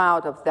came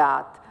out of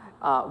that,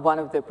 one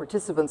of the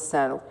participants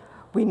said,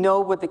 we know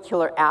what the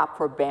killer app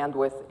for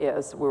bandwidth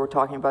is. We were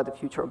talking about the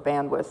future of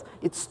bandwidth.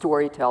 It's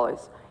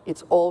storytellers.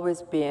 It's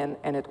always been,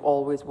 and it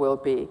always will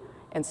be.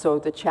 And so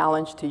the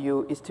challenge to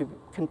you is to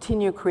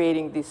continue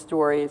creating these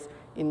stories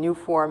in new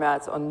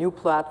formats, on new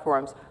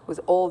platforms, with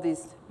all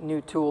these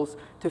new tools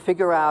to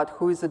figure out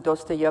who is a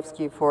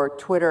Dostoevsky for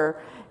Twitter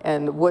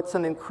and what's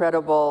an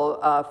incredible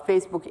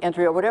Facebook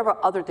entry or whatever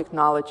other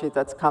technology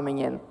that's coming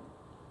in.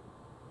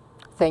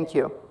 Thank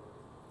you.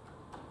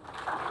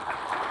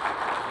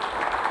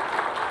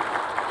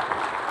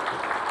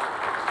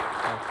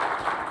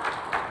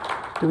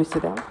 Do we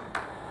sit down?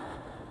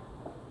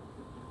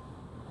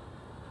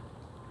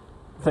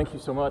 Thank you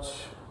so much,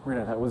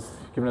 Marina. That was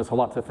giving us a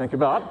lot to think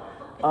about.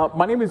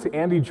 My name is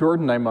Andy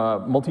Jordan. I'm a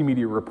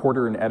multimedia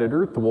reporter and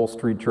editor at the Wall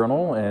Street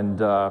Journal, and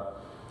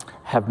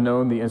have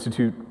known the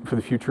Institute for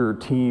the Future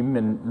team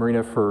and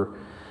Marina for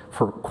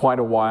quite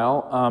a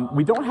while.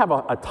 We don't have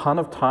a ton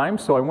of time,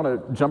 so I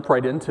want to jump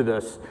right into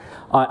this.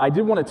 I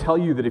did want to tell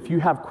you that if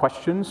you have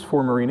questions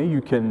for Marina, you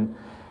can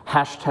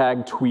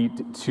hashtag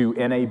tweet to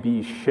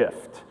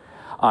NABShift.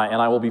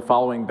 And I will be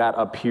following that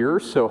up here,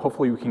 so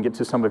hopefully we can get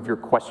to some of your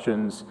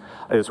questions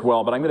as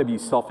well. But I'm going to be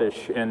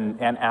selfish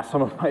and ask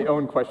some of my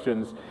own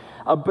questions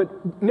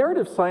But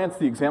narrative science,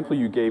 the example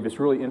you gave, is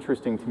really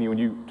interesting to me. When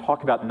you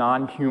talk about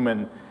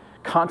non-human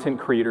content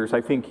creators,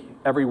 I think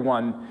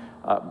everyone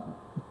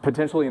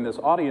potentially in this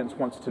audience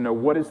wants to know,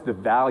 what is the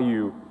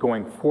value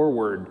going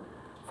forward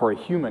for a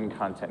human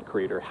content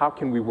creator? How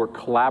can we work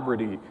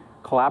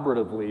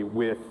collaboratively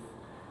with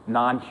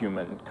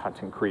non-human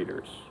content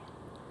creators?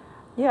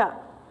 Yeah,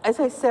 as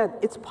I said,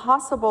 it's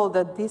possible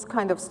that these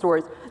kind of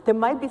stories, there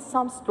might be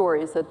some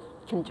stories that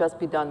can just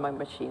be done by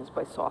machines,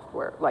 by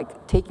software,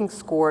 like taking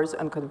scores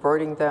and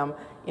converting them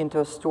into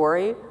a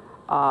story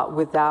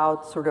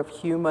without sort of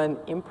human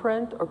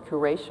imprint or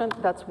curation.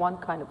 That's one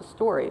kind of a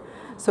story.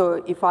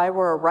 So if I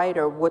were a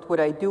writer, what would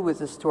I do with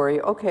the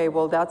story? Okay,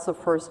 well, that's the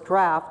first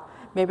draft.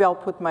 Maybe I'll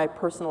put my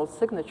personal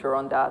signature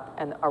on that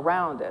and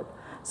around it.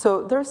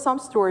 So there are some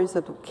stories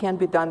that can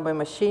be done by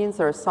machines.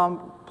 There are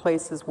some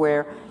places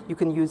where you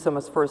can use them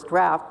as first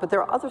draft, but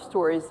there are other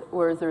stories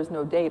where there's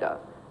no data,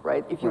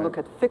 right? If you look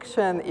at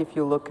fiction, if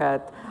you look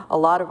at a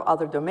lot of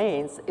other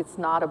domains, it's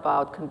not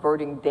about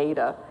converting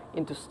data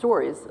into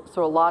stories.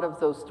 So a lot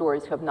of those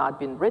stories have not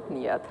been written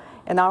yet.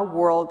 And our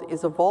world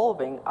is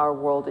evolving, our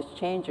world is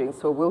changing,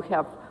 so we'll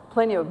have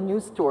plenty of new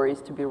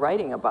stories to be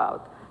writing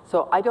about.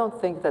 So I don't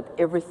think that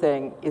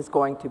everything is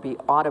going to be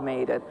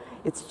automated.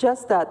 It's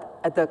just that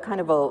at the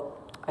kind of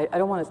I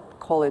don't want to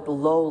call it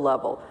low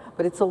level,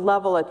 but it's a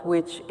level at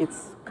which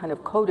it's kind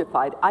of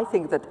codified. I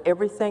think that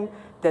everything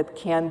that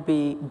can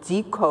be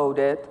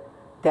decoded,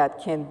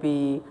 that can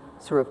be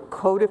sort of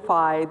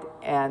codified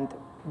and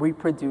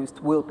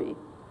reproduced will be.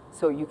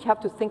 So you have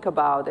to think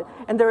about it.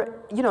 And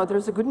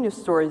there's a good news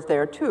stories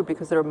there too,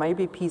 because there may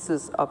be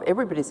pieces of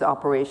everybody's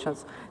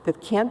operations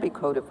that can be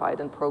codified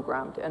and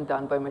programmed and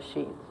done by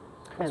machines.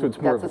 And so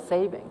it's more that's a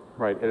saving.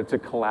 Right, and it's a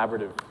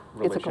collaborative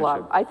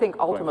relationship. I think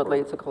ultimately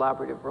it's a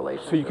collaborative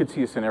relationship. So you could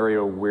see a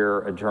scenario where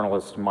a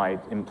journalist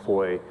might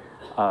employ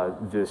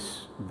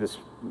this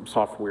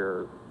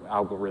software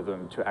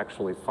algorithm to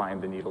actually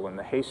find the needle in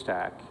the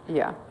haystack.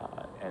 Yeah.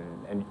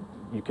 And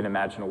you can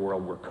imagine a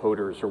world where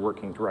coders are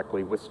working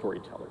directly with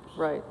storytellers.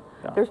 Right.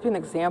 Yeah. There's been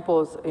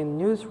examples in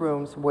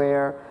newsrooms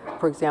where,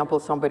 for example,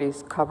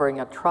 somebody's covering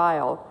a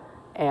trial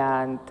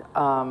and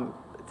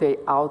they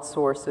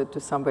outsource it to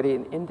somebody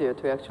in India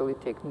to actually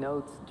take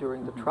notes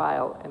during the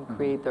trial and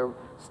create their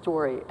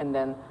story, and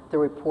then the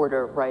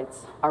reporter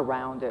writes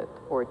around it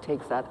or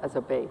takes that as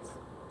a base.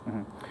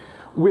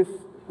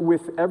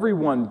 With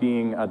everyone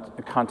being a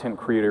content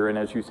creator, and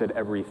as you said,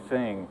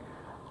 everything,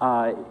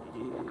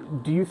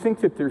 do you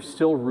think that there's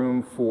still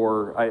room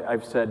for,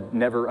 I've said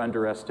never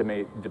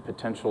underestimate the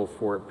potential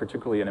for,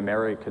 particularly an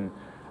American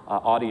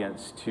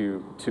audience,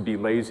 to be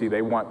lazy.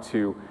 They want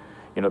to,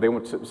 they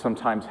want to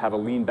sometimes have a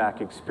lean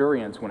back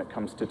experience when it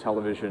comes to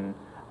television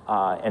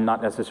and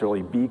not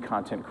necessarily be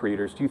content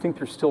creators. Do you think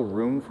there's still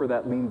room for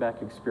that lean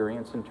back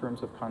experience in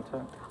terms of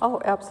content?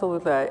 Oh,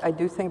 absolutely. I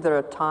do think there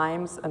are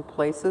times and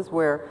places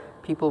where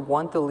people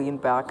want the lean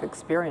back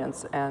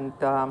experience. And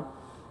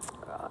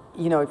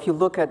if you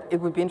look at, it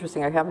would be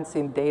interesting, I haven't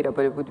seen data,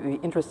 but it would be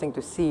interesting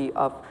to see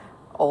of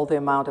all the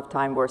amount of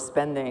time we're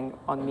spending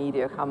on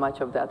media, how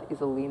much of that is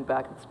a lean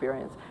back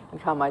experience and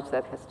how much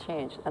that has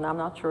changed. And I'm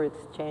not sure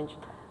it's changed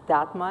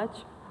that much,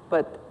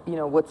 but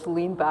what's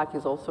lean back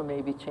is also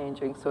maybe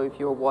changing. So if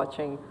you're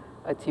watching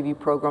a TV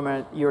program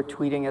and you're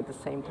tweeting at the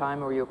same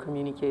time or you're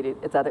communicating,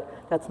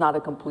 that's not a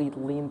complete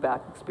lean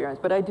back experience.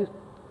 But I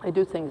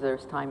do think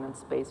there's time and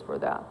space for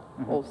that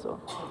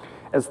also.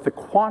 As the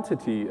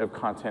quantity of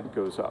content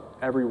goes up,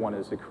 everyone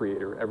is a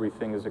creator,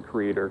 everything is a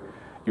creator.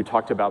 You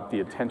talked about the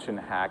attention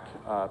hack.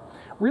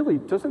 Really,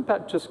 doesn't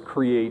that just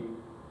create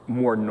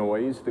more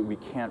noise that we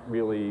can't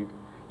really,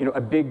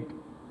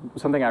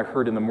 something I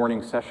heard in the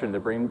morning session, the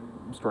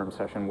brainstorm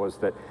session, was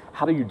that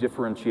how do you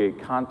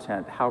differentiate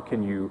content? How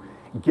can you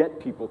get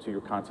people to your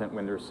content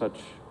when there's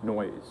such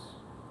noise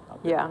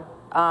out there?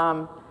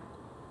 Yeah.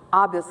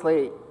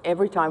 Obviously,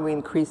 every time we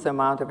increase the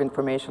amount of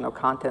information or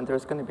content,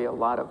 there's going to be a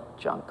lot of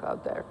junk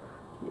out there.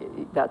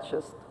 That's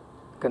just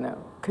going to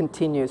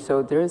continue.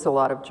 So there is a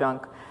lot of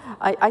junk.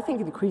 I think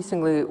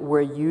increasingly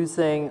we're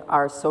using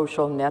our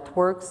social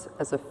networks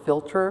as a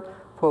filter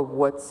for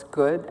what's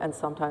good, and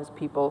sometimes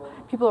people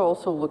are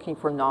also looking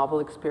for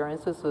novel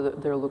experiences, so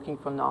they're looking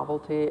for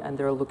novelty and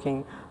they're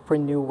looking for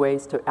new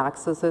ways to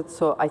access it.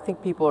 So I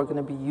think people are going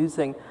to be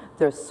using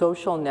their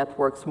social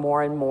networks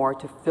more and more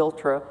to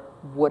filter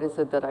what is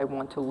it that I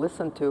want to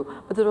listen to.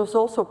 But there's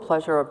also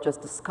pleasure of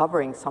just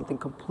discovering something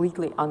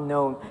completely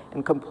unknown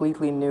and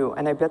completely new.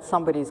 And I bet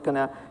somebody's going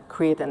to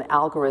create an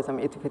algorithm,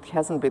 if it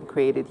hasn't been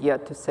created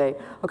yet, to say,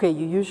 okay,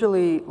 you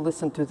usually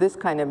listen to this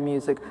kind of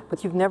music,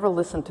 but you've never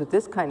listened to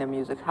this kind of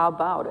music. How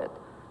about it?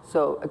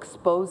 So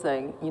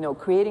exposing,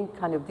 creating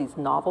kind of these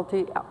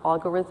novelty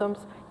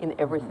algorithms in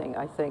everything,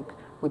 I think,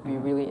 would be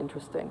really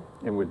interesting.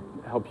 It would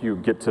help you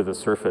get to the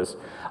surface.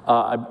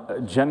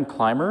 Jen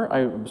Clymer,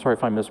 I'm sorry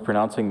if I'm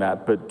mispronouncing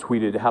that, but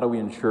tweeted, how do we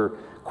ensure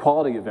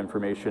quality of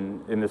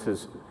information? And this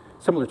is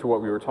similar to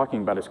what we were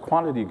talking about. As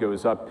quantity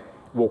goes up,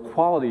 will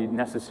quality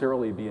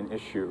necessarily be an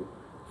issue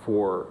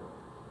for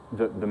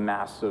the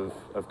mass of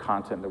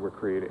content that we're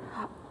creating?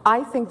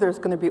 I think there's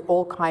going to be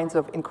all kinds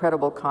of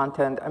incredible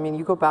content. I mean,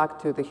 you go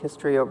back to the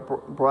history of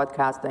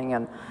broadcasting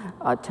and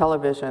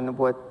television,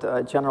 what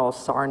General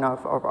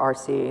Sarnoff of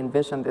RCA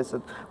envisioned is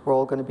that we're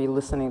all going to be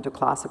listening to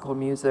classical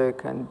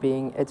music and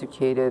being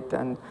educated,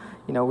 and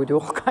we do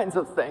all kinds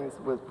of things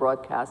with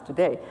broadcast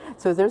today.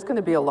 So there's going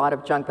to be a lot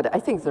of junk, but I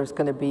think there's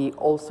going to be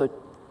also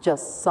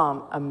just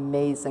some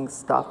amazing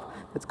stuff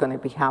that's going to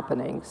be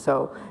happening.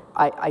 So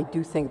I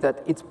do think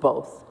that it's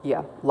both.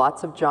 Yeah,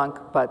 lots of junk,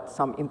 but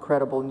some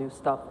incredible new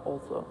stuff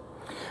also.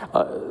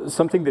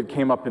 Something that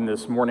came up in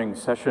this morning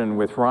session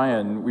with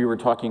Ryan, we were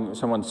talking,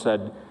 someone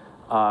said,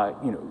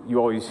 you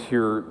always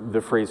hear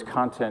the phrase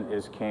content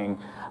is king,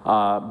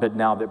 but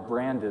now that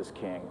brand is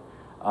king.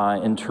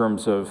 In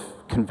terms of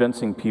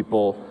convincing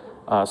people,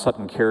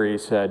 Sutton Carey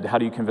said, how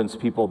do you convince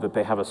people that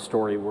they have a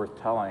story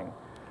worth telling?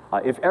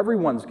 If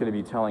everyone's going to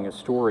be telling a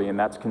story and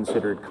that's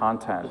considered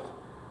content,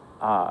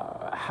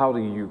 how do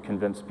you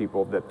convince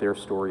people that their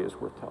story is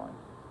worth telling?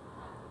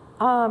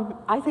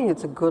 I think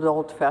it's a good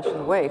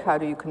old-fashioned way. How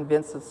do you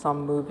convince that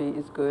some movie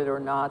is good or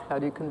not? How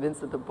do you convince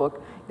that the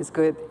book is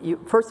good?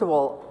 First of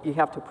all, you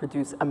have to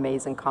produce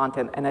amazing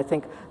content, and I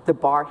think the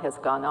bar has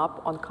gone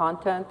up on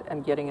content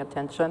and getting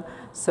attention,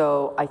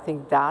 so I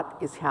think that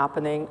is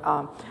happening.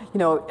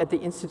 At the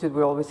Institute,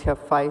 we always have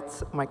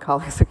fights, my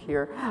colleagues are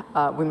here,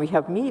 when we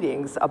have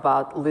meetings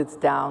about lids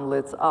down,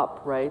 lids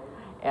up, right?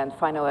 And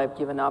finally, I've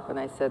given up, and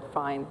I said,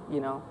 fine,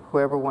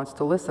 whoever wants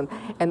to listen.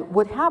 And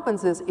what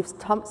happens is, if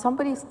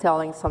somebody's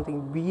telling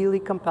something really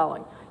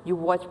compelling, you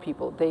watch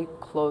people, they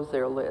close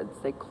their lids,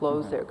 they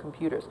close their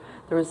computers.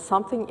 There is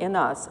something in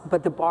us,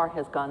 but the bar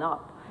has gone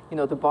up.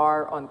 The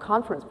bar on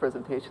conference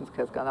presentations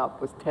has gone up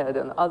with TED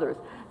and others.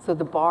 So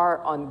the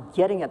bar on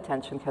getting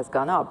attention has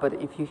gone up. But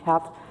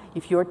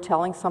if you're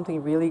telling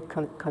something really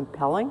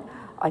compelling,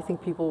 I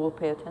think people will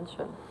pay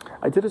attention.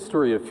 I did a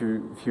story a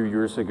few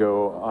years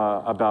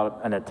ago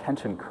about an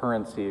attention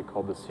currency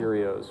called the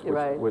Cereos,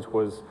 which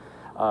was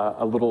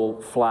a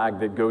little flag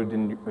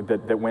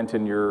that went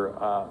in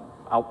your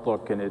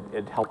Outlook, and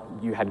it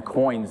helped. You had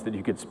coins that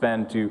you could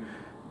spend to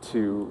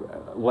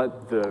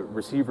let the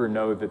receiver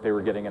know that they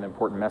were getting an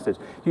important message.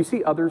 Do you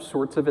see other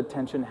sorts of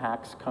attention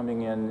hacks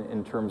coming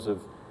in terms of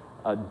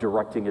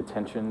directing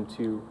attention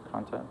to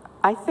content?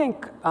 I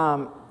think.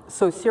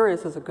 So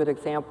Sirius is a good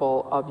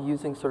example of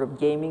using sort of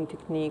gaming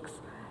techniques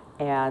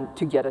and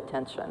to get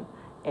attention.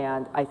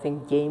 And I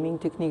think gaming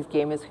techniques,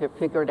 gamers have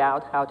figured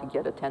out how to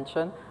get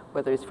attention,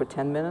 whether it's for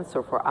 10 minutes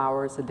or for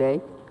hours a day.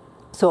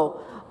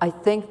 So I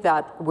think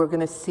that we're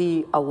going to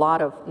see a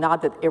lot of,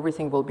 not that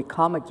everything will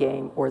become a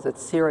game or that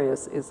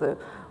Sirius is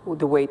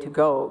the way to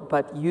go,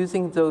 but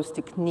using those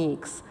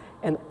techniques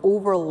and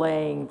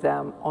overlaying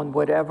them on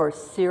whatever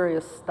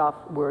serious stuff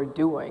we're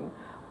doing,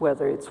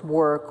 whether it's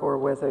work or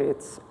whether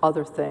it's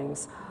other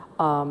things,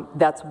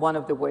 that's one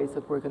of the ways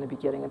that we're going to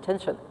be getting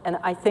attention. And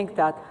I think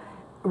that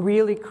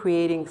really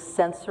creating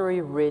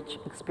sensory-rich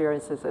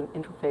experiences and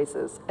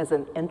interfaces as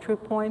an entry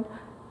point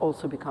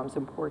also becomes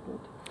important.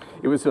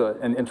 It was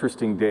an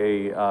interesting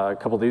day. A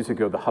couple days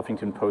ago, the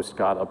Huffington Post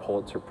got a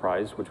Pulitzer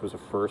Prize, which was a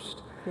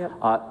first. Yep.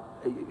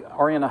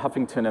 Arianna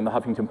Huffington and the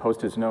Huffington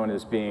Post is known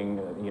as being,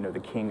 the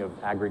king of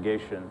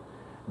aggregation.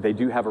 They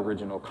do have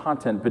original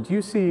content, but do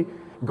you see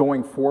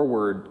going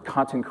forward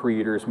content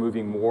creators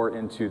moving more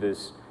into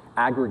this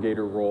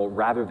aggregator role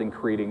rather than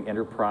creating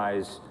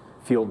enterprise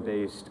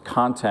field-based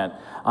content?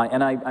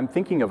 And I'm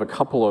thinking of a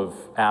couple of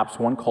apps,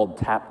 one called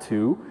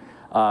Tap2,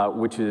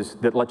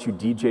 that lets you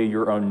DJ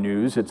your own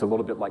news. It's a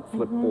little bit like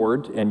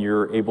Flipboard, and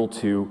you're able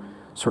to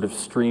sort of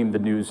stream the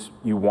news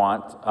you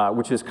want,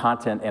 which is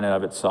content in and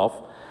of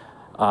itself.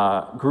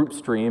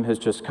 GroupStream has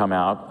just come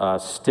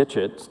out.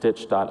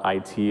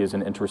 Stitch.it is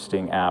an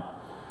interesting app.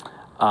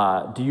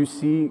 Do you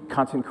see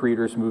content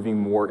creators moving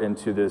more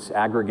into this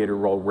aggregator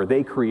role where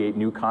they create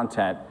new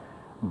content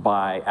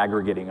by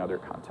aggregating other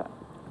content?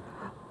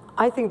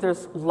 I think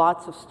there's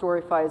lots of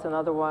Storify is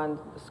another one,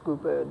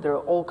 Scuba. There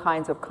are all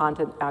kinds of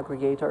content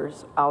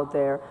aggregators out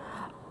there.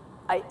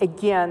 I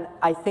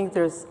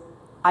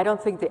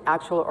don't think the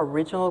actual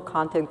original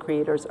content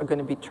creators are going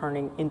to be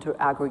turning into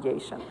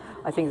aggregation.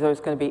 I think there's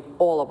going to be,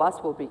 all of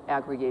us will be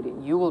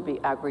aggregating. You will be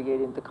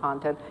aggregating the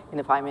content, and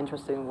if I'm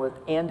interested in what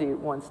Andy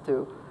wants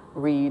to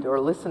read or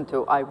listen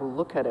to, I will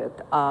look at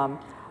it.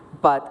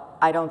 But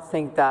I don't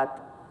think that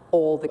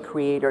all the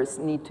creators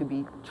need to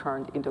be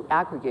turned into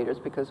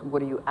aggregators, because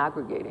what are you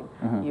aggregating?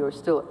 You're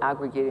still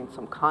aggregating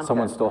some content.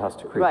 Someone still has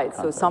to create Right,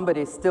 content. So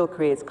somebody still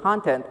creates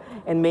content,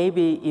 and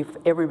maybe if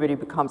everybody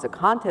becomes a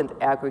content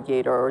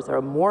aggregator, or there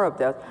are more of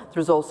that,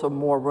 there's also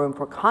more room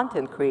for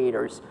content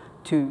creators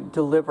to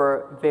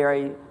deliver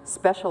very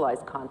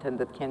specialized content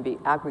that can be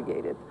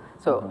aggregated.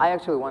 So I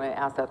actually want to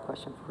ask that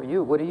question for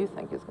you. What do you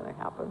think is going to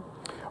happen?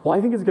 Well,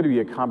 I think it's going to be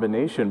a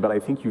combination, but I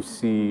think you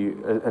see,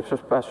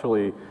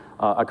 especially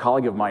a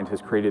colleague of mine has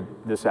created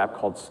this app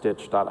called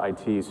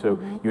Stitch.it. So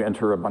you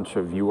enter a bunch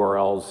of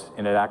URLs,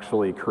 and it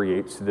actually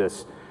creates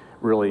this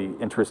really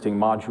interesting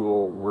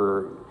module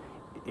where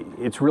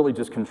it's really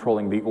just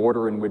controlling the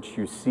order in which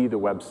you see the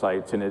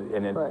websites, and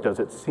it Right. does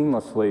it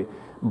seamlessly,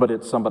 but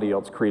it's somebody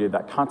else created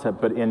that content.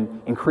 But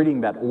in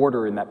creating that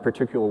order in that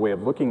particular way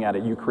of looking at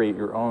it, you create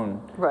your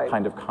own Right.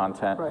 kind of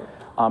content. Right.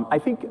 I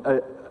think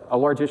a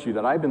large issue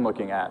that I've been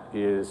looking at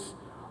is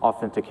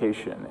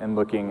authentication, and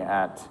looking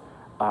at,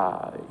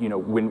 you know,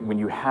 when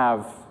you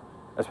have,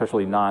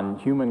 especially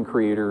non-human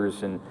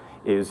creators, and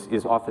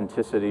is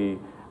authenticity,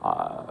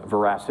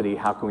 veracity,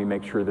 how can we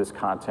make sure this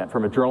content,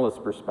 from a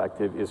journalist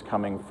perspective, is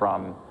coming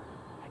from,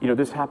 you know,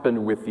 this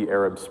happened with the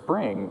Arab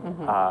Spring,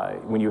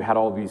 when you had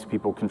all these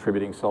people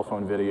contributing cell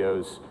phone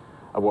videos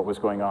of what was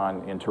going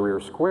on in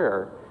Tahrir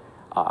Square.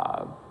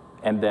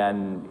 And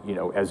then, you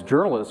know, as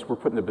journalists, we're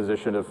put in the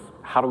position of,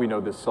 how do we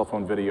know this cell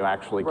phone video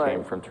actually came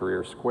Right. from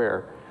Tahrir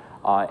Square?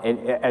 And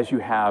as you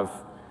have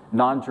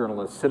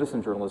non-journalists,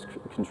 citizen journalists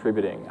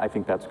contributing, I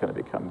think that's going to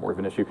become more of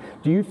an issue.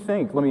 Do you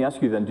think, let me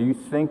ask you then, do you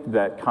think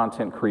that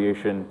content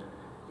creation,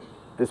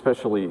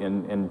 especially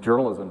in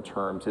journalism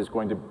terms, is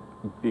going to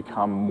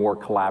become more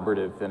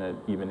collaborative than it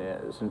even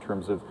is, in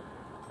terms of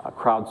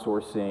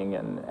crowdsourcing,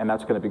 and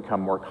that's going to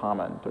become more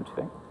common, don't you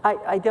think?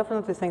 I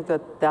definitely think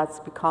that that's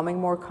becoming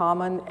more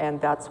common,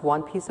 and that's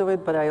one piece of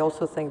it, but I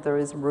also think there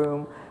is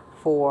room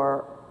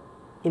for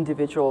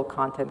individual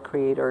content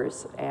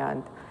creators,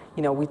 and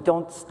you know, we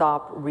don't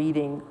stop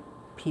reading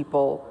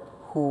people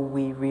who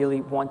we really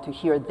want to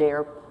hear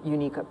their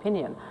unique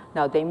opinion.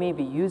 Now, they may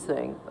be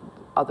using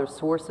other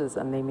sources,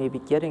 and they may be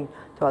getting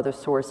to other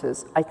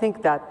sources. I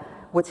think that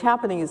what's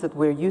happening is that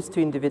we're used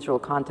to individual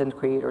content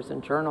creators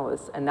and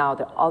journalists, and now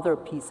the other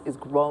piece is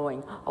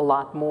growing a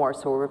lot more,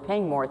 so we're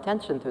paying more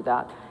attention to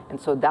that. And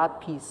so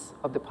that piece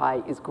of the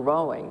pie is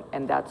growing,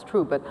 and that's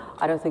true, but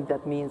I don't think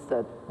that means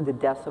that the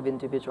death of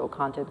individual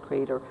content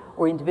creator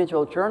or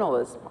individual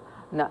journalism.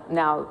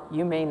 Now,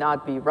 you may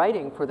not be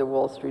writing for the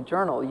Wall Street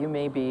Journal, you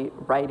may be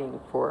writing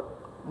for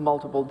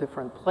multiple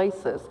different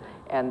places,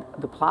 and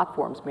the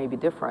platforms may be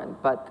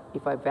different, but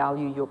if I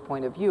value your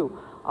point of view,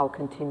 I'll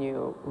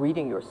continue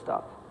reading your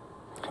stuff.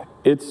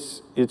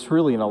 It's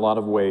really, in a lot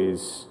of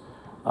ways,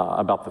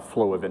 about the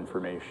flow of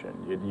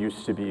information. It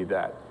used to be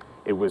that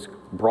it was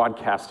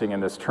broadcasting,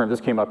 and this term,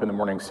 this came up in the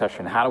morning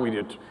session. How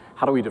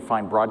do we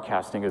define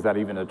broadcasting? Is that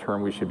even a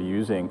term we should be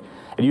using?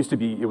 It used to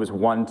be, it was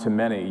one to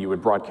many. You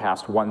would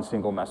broadcast one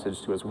single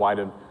message to as wide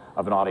of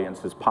an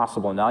audience as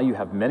possible. Now you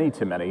have many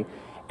to many,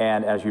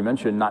 and as you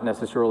mentioned, not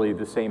necessarily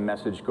the same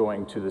message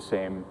going to the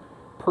same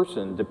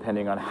person,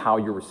 depending on how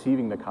you're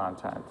receiving the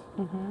content,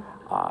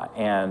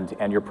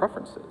 and your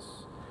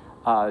preferences.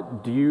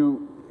 Do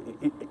you,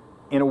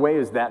 in a way,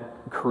 is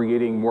that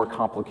creating more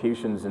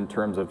complications in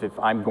terms of, if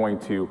I'm going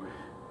to,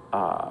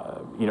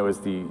 you know, as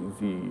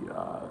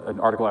an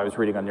article I was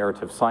reading on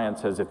narrative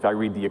science says, if I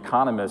read The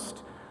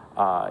Economist,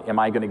 am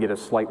I going to get a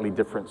slightly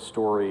different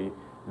story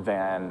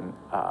than,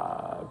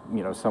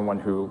 you know, someone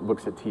who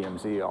looks at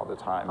TMZ all the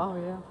time? Oh,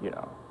 yeah. You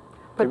know,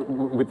 But-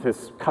 with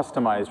this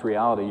customized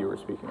reality you were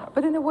speaking of.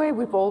 But in a way,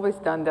 we've always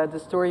done that. The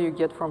story you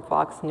get from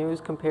Fox News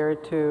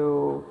compared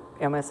to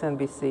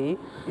MSNBC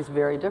is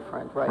very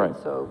different, right? Right.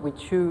 So we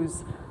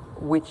choose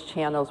which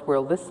channels we're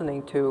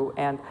listening to,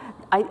 and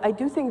I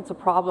do think it's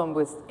a problem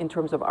with, in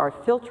terms of our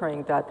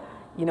filtering, that,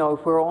 you know,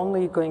 if we're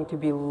only going to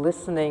be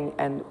listening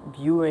and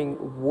viewing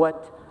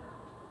what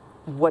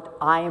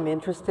I am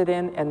interested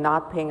in and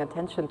not paying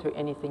attention to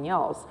anything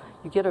else,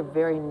 you get a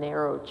very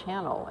narrow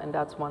channel, and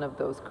that's one of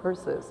those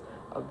curses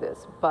of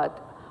this.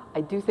 But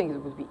I do think it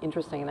would be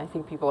interesting, and I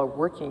think people are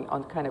working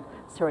on kind of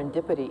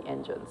serendipity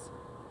engines,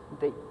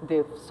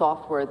 the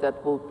software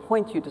that will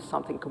point you to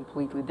something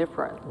completely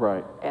different,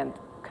 Right. and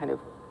kind of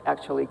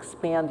actually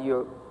expand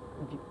your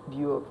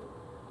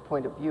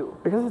point of view.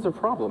 Because it's a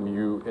problem,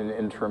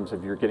 in terms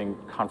of you're getting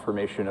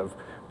confirmation of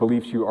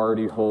beliefs you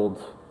already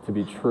hold to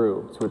be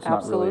true. So it's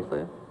not really.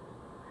 Absolutely.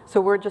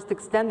 So we're just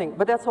extending,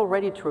 but that's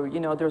already true. You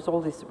know, there's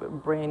all this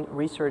brain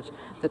research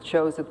that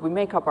shows that we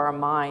make up our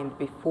mind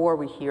before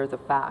we hear the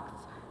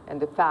facts.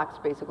 And the facts,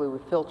 basically, we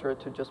filter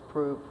to just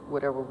prove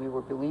whatever we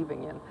were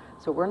believing in.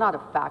 So we're not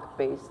a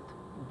fact-based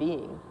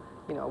being.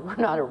 You know, we're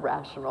not a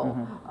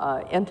rational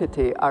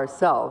entity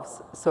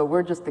ourselves. So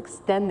we're just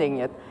extending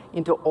it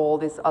into all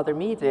this other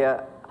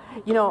media.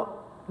 You know,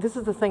 this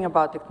is the thing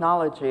about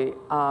technology.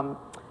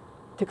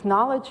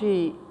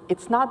 Technology,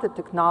 it's not that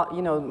technology,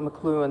 you know,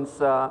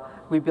 McLuhan's,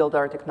 we build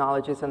our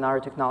technologies and our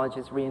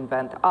technologies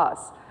reinvent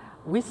us.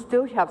 We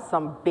still have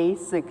some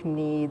basic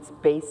needs,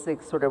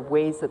 basic sort of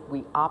ways that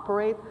we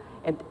operate,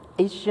 and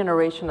each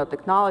generation of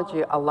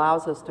technology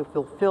allows us to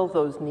fulfill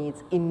those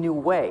needs in new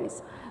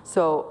ways.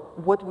 So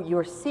what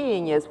you're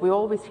seeing is we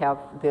always have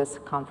this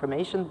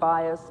confirmation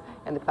bias,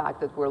 and the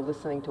fact that we're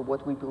listening to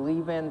what we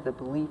believe in, the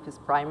belief is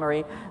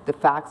primary, the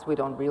facts, we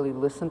don't really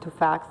listen to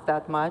facts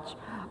that much.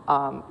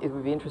 It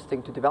would be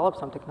interesting to develop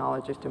some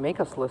technologies to make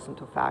us listen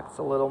to facts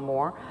a little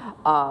more.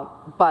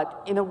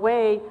 But in a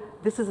way,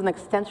 this is an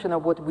extension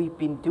of what we've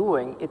been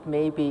doing. It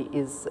maybe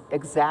is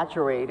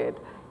exaggerated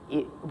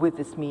with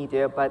this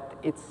media, but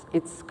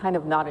it's kind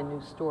of not a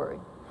new story.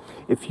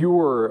 If you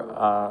were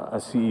a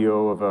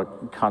CEO of a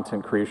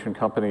content creation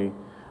company,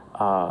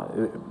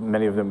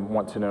 Many of them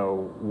want to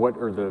know what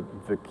are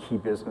the key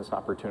business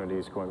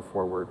opportunities going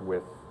forward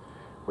with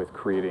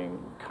creating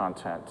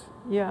content.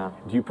 Yeah.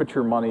 Do you put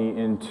your money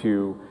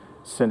into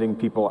sending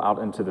people out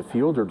into the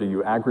field, or do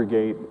you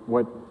aggregate?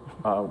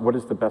 What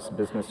is the best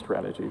business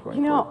strategy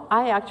going forward?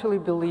 I actually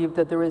believe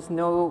that there is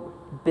no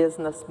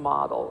business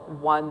model,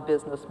 one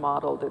business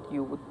model that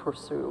you would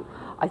pursue.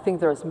 I think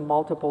there's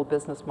multiple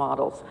business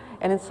models.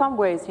 And in some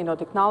ways,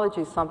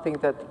 technology is something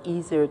that's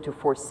easier to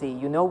foresee.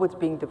 You know what's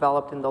being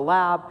developed in the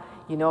lab,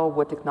 you know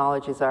what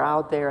technologies are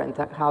out there and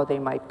how they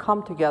might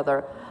come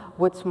together.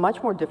 What's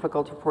much more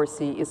difficult to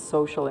foresee is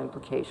social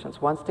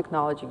implications. Once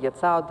technology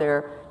gets out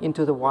there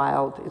into the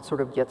wild, it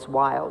sort of gets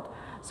wild.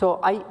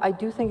 So I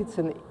do think it's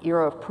an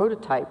era of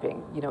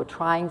prototyping,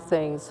 trying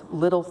things,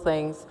 little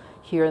things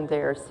here and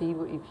there, see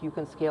if you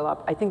can scale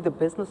up. I think the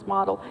business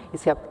model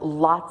is to have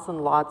lots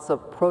and lots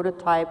of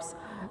prototypes,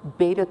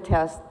 beta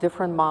test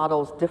different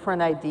models,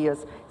 different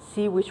ideas,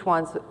 see which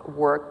ones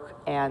work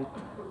and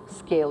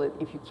scale it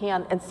if you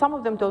can. And some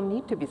of them don't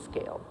need to be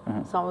scaled.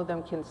 Mm-hmm. Some of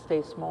them can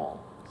stay small.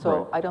 So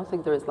right. I don't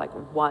think there is like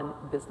one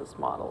business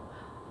model.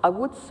 I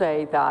would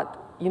say that,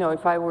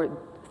 if I were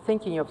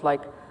thinking of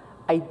like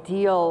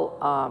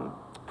ideal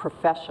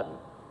profession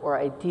or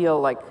ideal,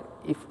 like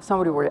if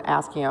somebody were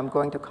asking, I'm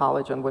going to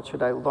college and what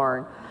should I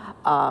learn?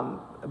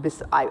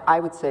 I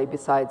would say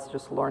besides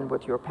just learn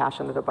what you're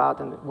passionate about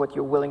and what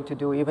you're willing to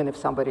do, even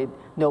if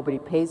nobody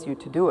pays you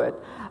to do it,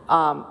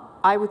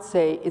 I would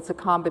say it's a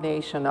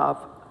combination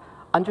of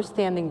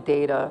understanding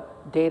data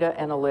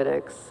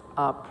analytics,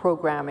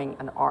 programming,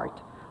 and art.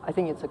 I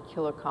think it's a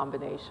killer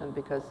combination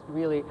because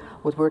really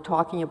what we're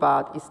talking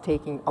about is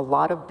taking a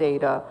lot of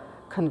data,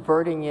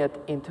 converting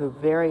it into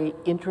very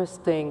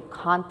interesting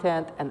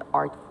content and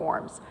art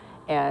forms.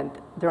 And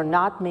there are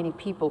not many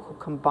people who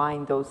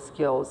combine those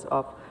skills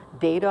of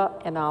data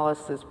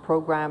analysis,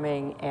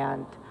 programming,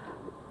 and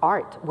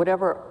art,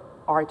 whatever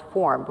art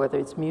form, whether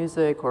it's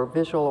music or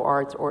visual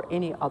arts or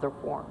any other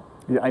form.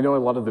 Yeah, I know a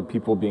lot of the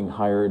people being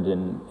hired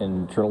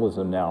in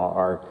journalism now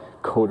are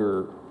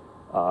coder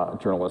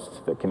journalists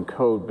that can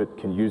code but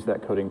can use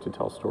that coding to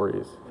tell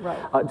stories.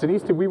 Right.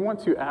 Denise, do we want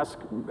to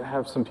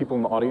have some people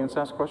in the audience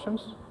ask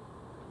questions?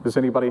 Does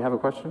anybody have a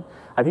question?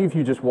 I think if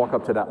you just walk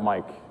up to that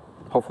mic,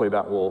 hopefully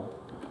that will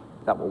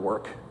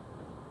work.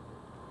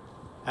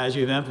 As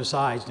you've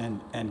emphasized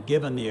and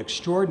given the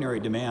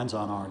extraordinary demands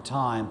on our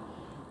time,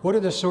 what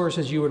are the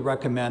sources you would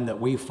recommend that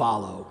we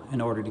follow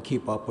in order to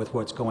keep up with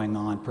what's going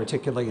on,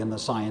 particularly in the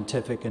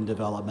scientific and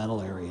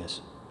developmental areas?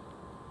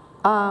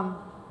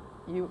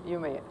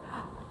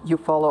 You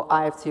follow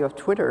IFC of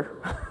Twitter.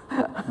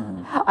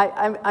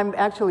 I'm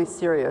actually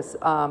serious.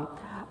 A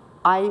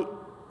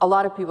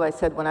lot of people, I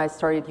said when I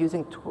started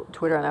using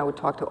Twitter and I would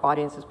talk to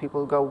audiences,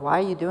 people would go, why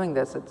are you doing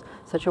this? It's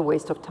such a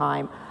waste of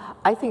time.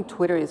 I think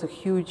Twitter is a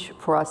huge,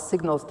 for us,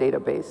 signals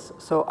database.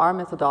 So our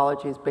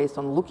methodology is based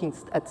on looking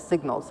at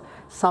signals,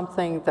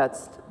 something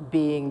that's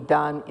being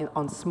done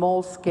on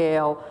small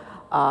scale,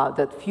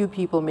 that few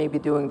people may be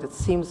doing that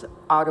seems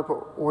out of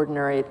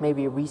ordinary. It may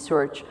be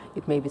research,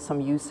 it may be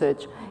some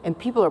usage. And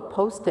people are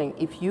posting.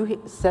 If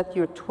you set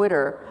your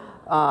Twitter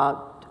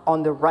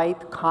on the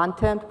right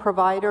content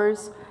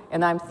providers,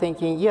 and I'm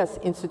thinking, yes,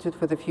 Institute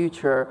for the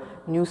Future,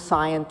 New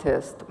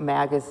Scientist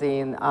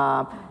magazine,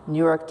 New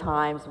York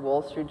Times,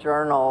 Wall Street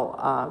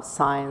Journal,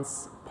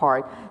 Science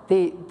part,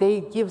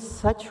 they give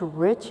such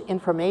rich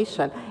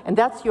information, and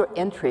that's your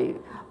entry.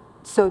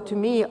 So to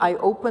me, I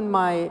open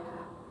my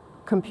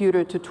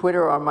computer to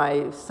Twitter or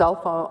my cell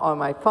phone or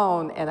my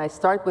phone, and I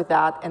start with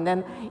that, and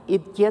then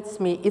it gets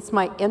me, it's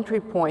my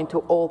entry point to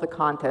all the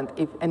content.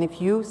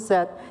 If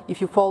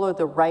you follow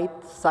the right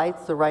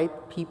sites, the right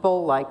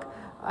people, like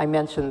I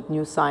mentioned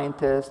New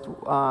Scientist,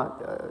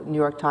 New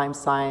York Times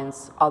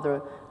Science,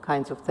 other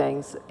kinds of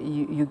things,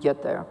 you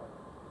get there.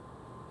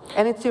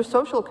 And it's your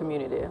social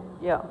community,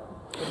 yeah.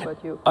 What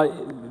about you?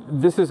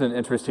 This is an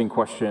interesting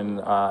question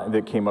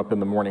that came up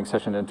in the morning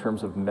session in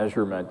terms of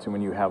measurement. And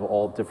when you have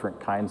all different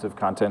kinds of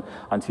content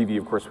on TV,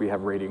 of course, we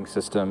have rating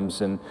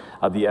systems, and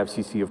the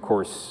FCC, of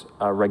course,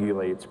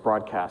 regulates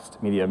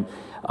broadcast media.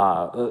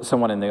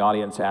 Someone in the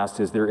audience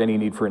asked, is there any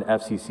need for an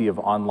FCC of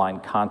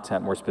online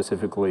content, more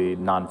specifically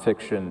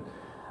nonfiction,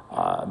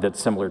 that's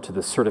similar to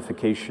the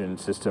certification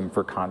system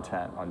for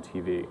content on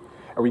TV?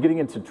 Are we getting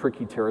into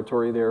tricky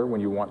territory there when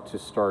you want to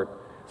start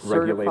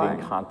regulating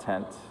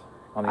content?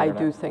 I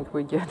do think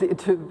we get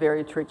into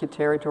very tricky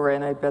territory,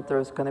 and I bet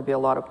there's going to be a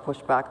lot of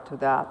pushback to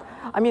that.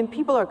 I mean,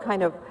 people are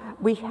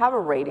we have a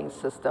rating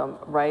system,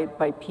 right,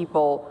 by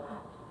people,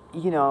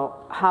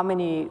 how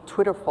many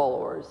Twitter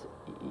followers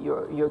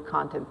your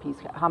content piece,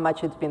 how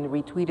much it's been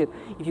retweeted.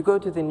 If you go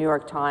to the New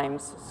York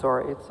Times,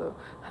 sorry, it's a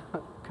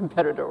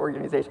competitor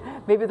organization,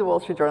 maybe the Wall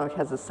Street Journal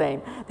has the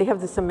same. They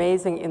have this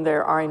amazing, in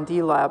their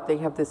R&D lab, they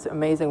have this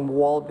amazing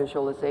wall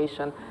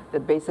visualization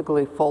that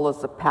basically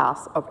follows the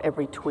path of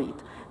every tweet.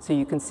 So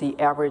you can see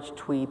average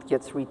tweet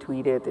gets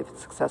retweeted if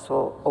it's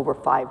successful over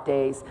 5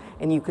 days,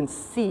 and you can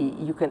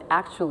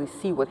actually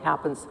see what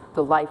happens,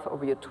 the life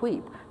of your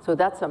tweet. So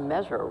that's a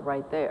measure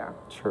right there.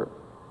 Sure.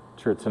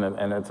 Sure,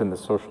 and it's in the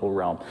social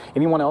realm.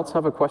 Anyone else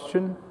have a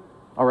question?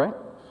 All right.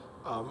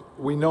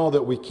 We know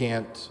that we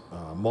can't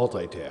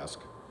multitask,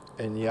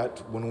 and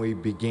yet when we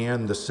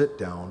began the sit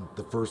down,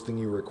 the first thing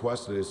you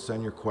requested is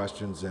send your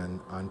questions in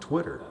on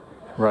Twitter.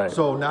 Right.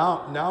 So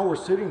now we're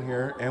sitting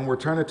here and we're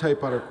trying to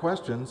type out our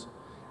questions.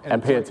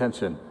 And pay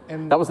attention.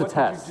 And that was a what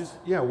did you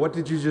test. what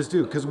did you just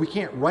do? Because we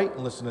can't write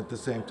and listen at the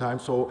same time.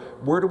 So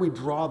where do we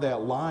draw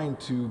that line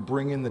to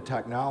bring in the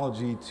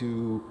technology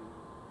to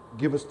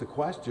give us the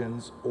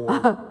questions,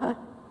 or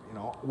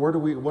what do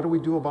we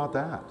do about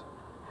that?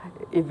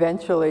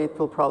 Eventually, it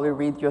will probably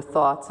read your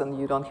thoughts and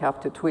you don't have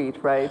to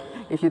tweet, right?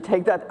 If you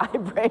take that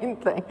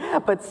iBrain thing.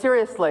 But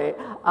seriously,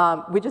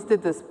 we just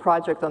did this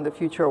project on the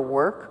future of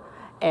work,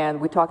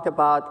 and we talked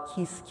about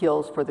key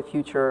skills for the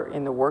future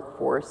in the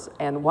workforce.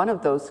 And one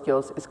of those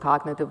skills is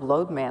cognitive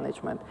load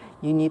management.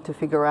 You need to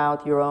figure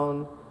out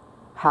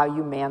how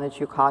you manage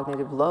your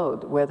cognitive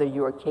load, whether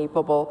you are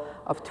capable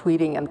of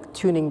tweeting and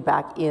tuning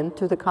back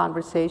into the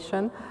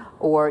conversation,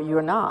 or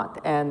you're not.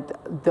 And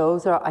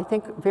those are, I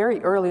think, very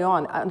early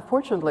on.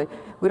 Unfortunately,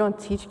 we don't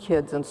teach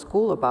kids in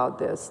school about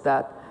this,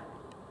 that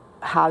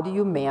how do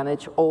you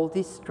manage all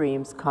these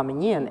streams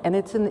coming in? And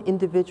it's an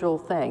individual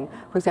thing.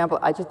 For example,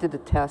 I just did a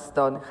test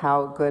on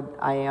how good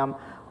I am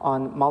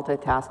on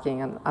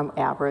multitasking, and I'm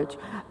average,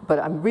 but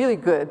I'm really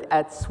good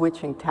at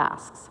switching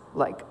tasks.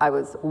 Like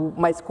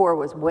my score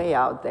was way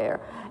out there.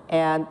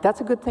 And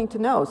that's a good thing to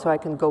know, so I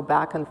can go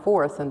back and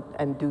forth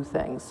and do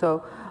things.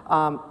 So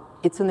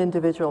it's an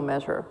individual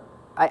measure.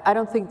 I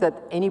don't think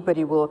that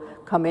anybody will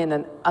come in,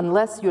 and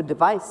unless your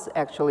device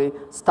actually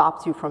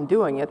stops you from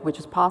doing it, which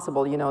is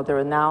possible. There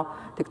are now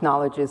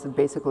technologies that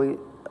basically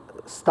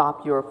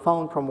stop your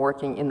phone from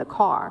working in the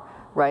car,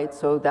 right?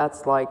 So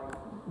that's like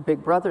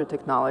Big Brother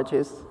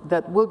technologies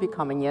that will be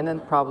coming in,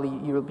 and probably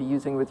you will be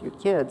using with your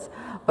kids.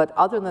 But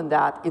other than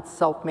that, it's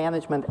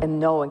self-management and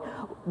knowing.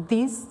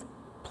 These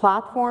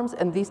platforms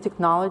and these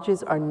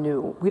technologies are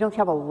new. We don't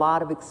have a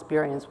lot of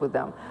experience with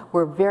them.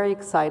 We're very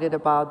excited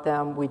about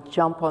them. We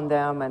jump on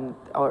them,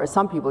 or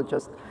some people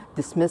just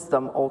dismiss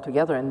them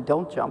altogether and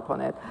don't jump on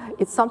it.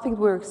 It's something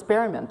we're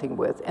experimenting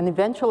with. And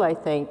eventually, I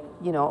think,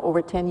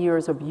 over 10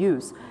 years of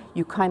use,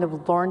 you kind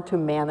of learn to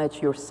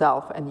manage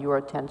yourself and your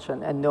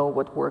attention and know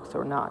what works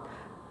or not.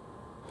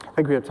 I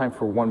think we have time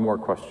for one more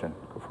question.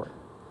 Go for it.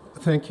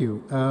 Thank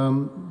you.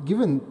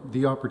 Given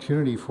the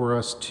opportunity for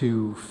us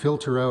to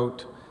filter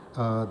out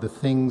the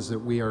things that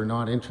we are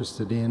not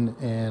interested in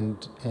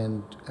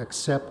and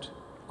accept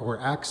or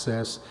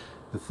access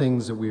the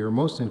things that we are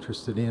most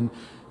interested in,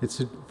 it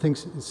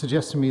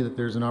suggests to me that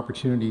there's an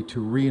opportunity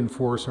to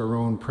reinforce our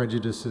own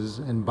prejudices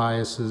and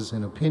biases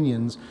and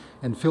opinions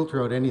and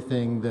filter out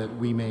anything that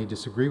we may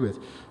disagree with.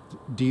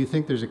 Do you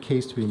think there's a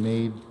case to be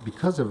made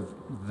because of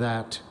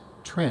that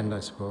trend, I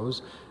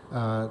suppose,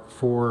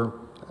 for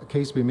a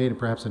case to be made and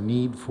perhaps a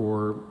need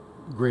for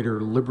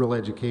greater liberal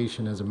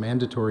education as a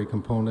mandatory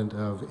component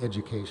of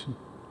education?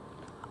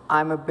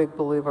 I'm a big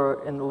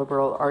believer in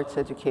liberal arts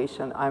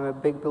education. I'm a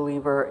big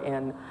believer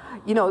in,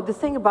 the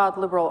thing about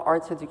liberal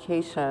arts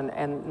education,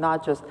 and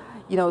not just,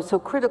 so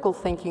critical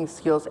thinking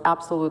skills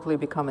absolutely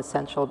become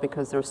essential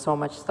because there's so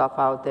much stuff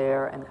out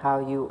there, and how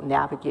you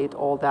navigate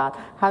all that.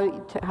 How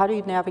do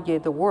you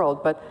navigate the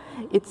world? But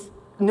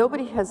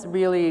nobody has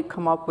really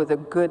come up with a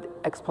good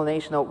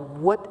explanation of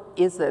what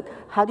is it,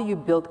 how do you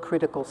build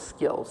critical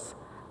skills?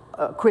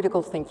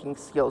 Critical thinking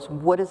skills.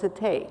 What does it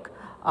take?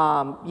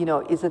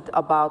 Is it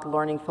about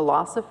learning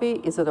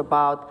philosophy? Is it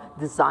about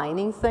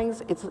designing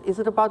things? Is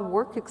it about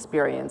work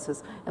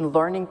experiences and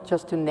learning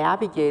just to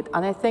navigate?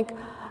 And I think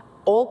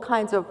all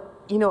kinds of,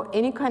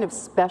 any kind of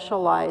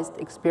specialized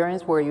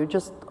experience where you're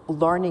just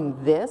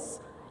learning this,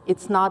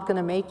 it's not going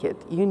to make it.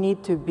 You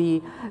need to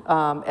be,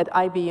 at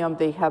IBM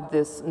they have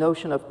this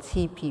notion of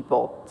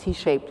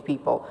T-shaped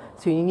people.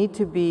 So you need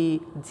to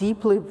be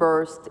deeply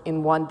versed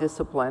in one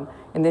discipline,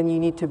 and then you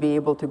need to be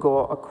able to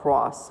go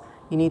across.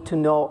 You need to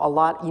know a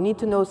lot, you need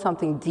to know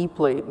something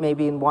deeply,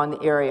 maybe in one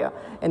area,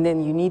 and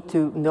then you need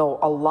to know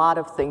a lot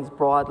of things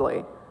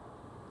broadly.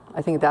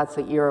 I think that's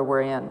the era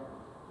we're in.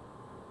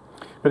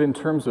 But in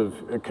terms of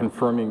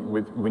confirming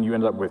when you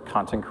end up with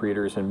content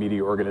creators and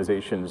media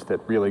organizations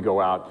that really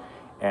go out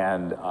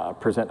and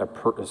present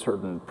a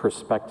certain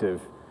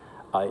perspective,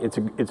 it's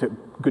a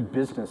good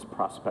business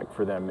prospect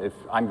for them. If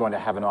I'm going to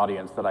have an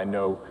audience that I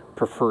know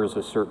prefers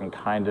a certain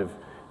kind of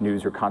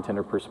news or content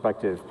or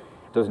perspective,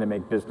 doesn't it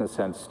make business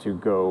sense to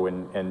go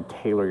and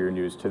tailor your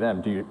news to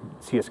them? Do you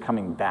see us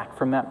coming back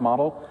from that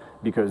model?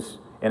 Because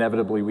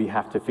inevitably we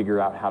have to figure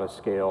out how to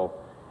scale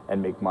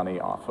and make money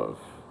off of.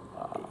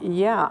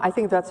 Yeah, I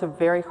think that's a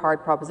very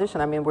hard proposition.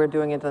 I mean, we're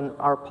doing it in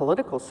our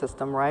political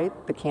system, right?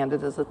 The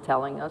candidates are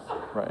telling us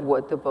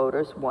what the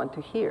voters want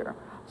to hear.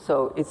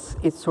 So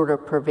it's sort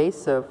of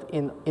pervasive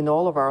in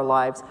all of our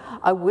lives.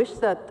 I wish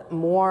that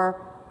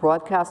more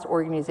broadcast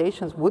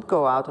organizations would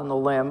go out on a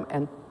limb,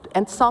 and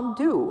some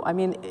do. I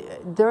mean,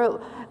 there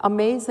are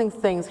amazing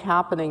things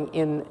happening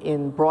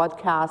in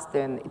broadcast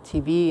and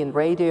TV and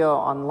radio,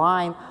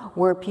 online,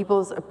 where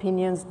people's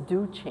opinions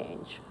do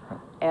change.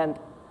 And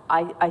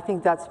I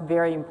think that's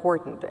very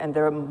important, and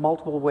there are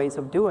multiple ways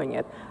of doing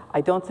it. I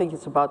don't think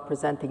it's about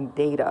presenting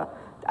data.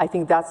 I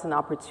think that's an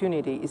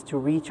opportunity, is to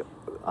reach,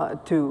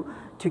 to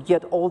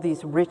get all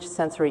these rich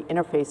sensory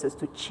interfaces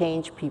to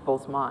change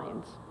people's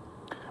minds.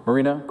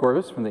 Marina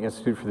Gorvis from the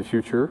Institute for the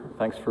Future,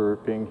 thanks for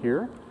being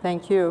here.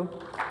 Thank you.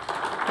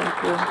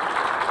 Thank you.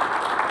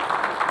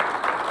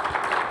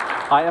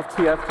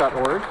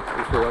 IFTF.org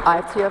is your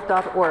website.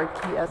 IFTF.org,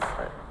 yes.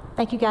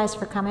 Thank you guys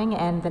for coming,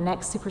 and the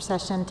next super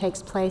session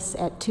takes place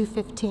at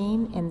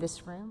 2:15 in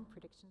this room.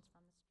 Predictions from